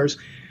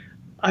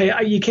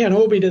 You can't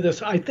hold me to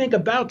this. I think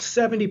about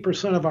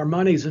 70% of our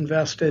money is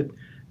invested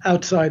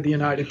outside the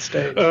United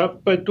States.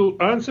 But to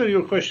answer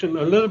your question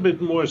a little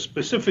bit more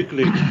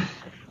specifically,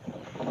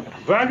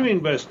 value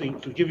investing,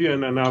 to give you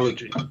an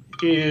analogy,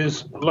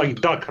 is like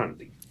duck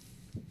hunting.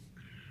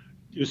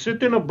 You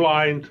sit in a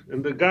blind,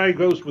 and the guy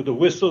goes with a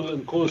whistle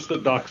and calls the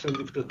ducks, and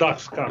if the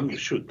ducks come, you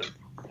shoot them.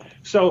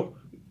 So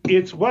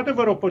it's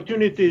whatever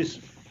opportunities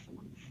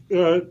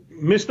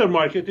Mr.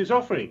 Market is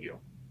offering you.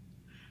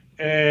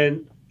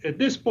 And at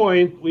this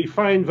point, we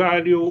find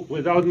value,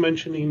 without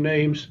mentioning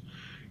names,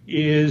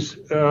 is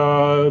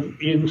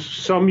in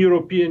some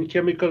European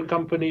chemical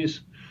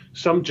companies,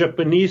 some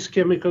Japanese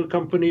chemical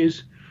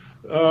companies.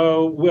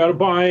 We are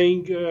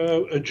buying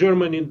a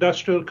German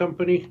industrial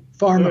company.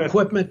 Farm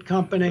equipment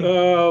company.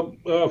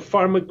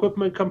 Farm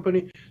equipment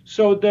company.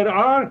 So there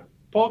are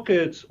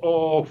pockets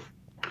of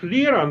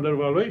clear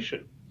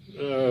undervaluation,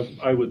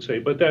 I would say,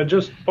 but they're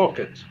just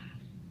pockets.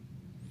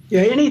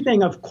 Yeah,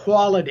 anything of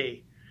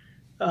quality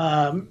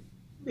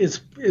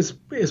is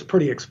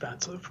pretty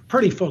expensive,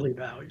 pretty fully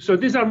valued. So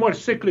these are more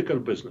cyclical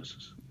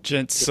businesses.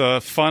 Gents,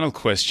 final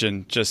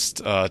question, just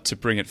to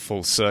bring it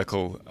full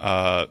circle.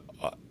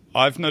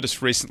 I've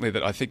noticed recently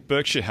that I think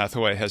Berkshire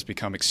Hathaway has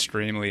become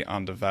extremely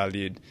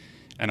undervalued,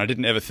 and I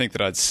didn't ever think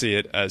that I'd see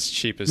it as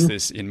cheap as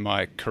this in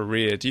my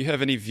career. Do you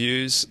have any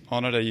views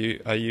on it?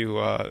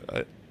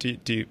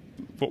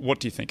 What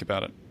do you think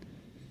about it?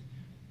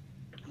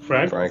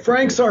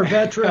 Frank's our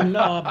veteran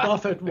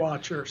Buffett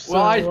watcher. So,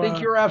 well, I think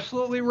you're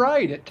absolutely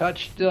right. It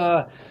touched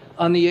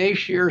on the A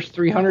shares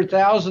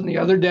 300,000 the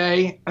other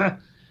day,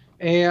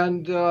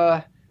 and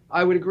I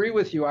would agree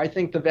with you. I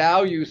think the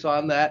values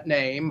on that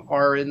name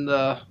are in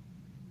the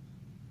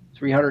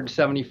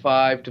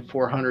 $375,000 to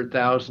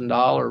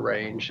 $400,000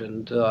 range,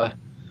 and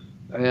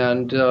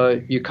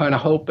you kind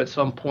of hope at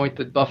some point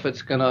that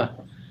Buffett's gonna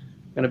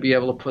be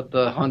able to put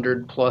the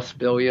 $100+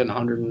 billion,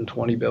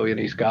 $120 billion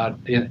he's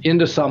got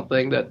into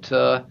something that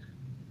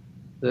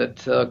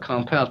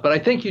compounds. But I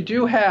think you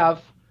do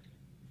have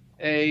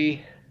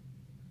a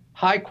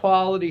high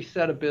quality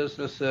set of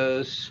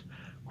businesses,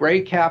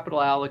 great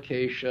capital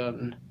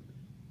allocation.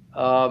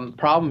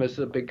 Problem is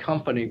a big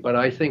company, but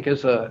I think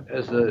as a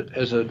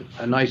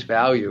nice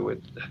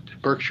value,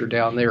 Berkshire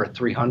down there at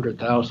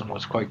 300,000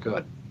 was quite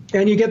good.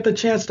 And you get the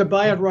chance to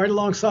buy it right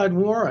alongside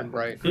Warren,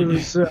 right?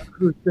 Who's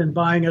been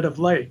buying it of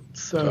late.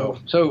 So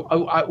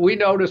we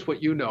noticed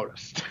what you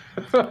noticed.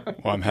 Well,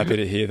 I'm happy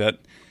to hear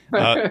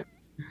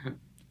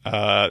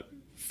that.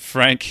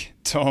 Frank,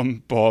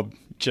 Tom, Bob,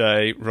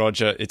 Jay,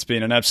 Roger, it's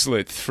been an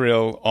absolute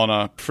thrill,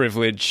 honor,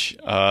 privilege.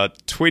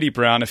 Tweedy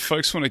Browne, if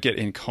folks want to get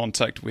in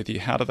contact with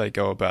you, how do they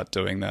go about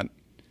doing that?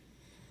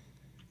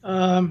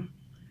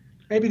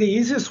 Maybe the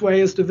easiest way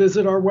is to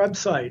visit our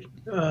website,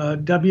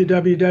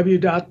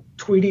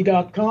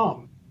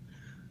 www.tweedy.com.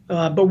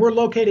 But we're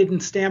located in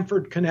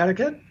Stamford,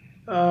 Connecticut,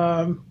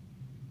 and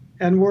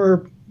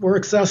we're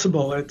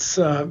accessible. It's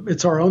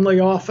our only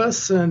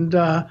office, and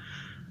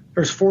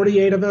there's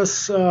 48 of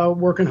us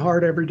working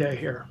hard every day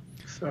here.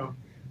 So.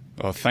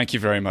 Well, thank you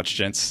very much,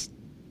 gents.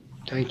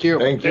 Thank you.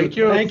 Thank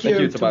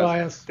you,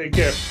 Tobias. Take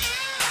care.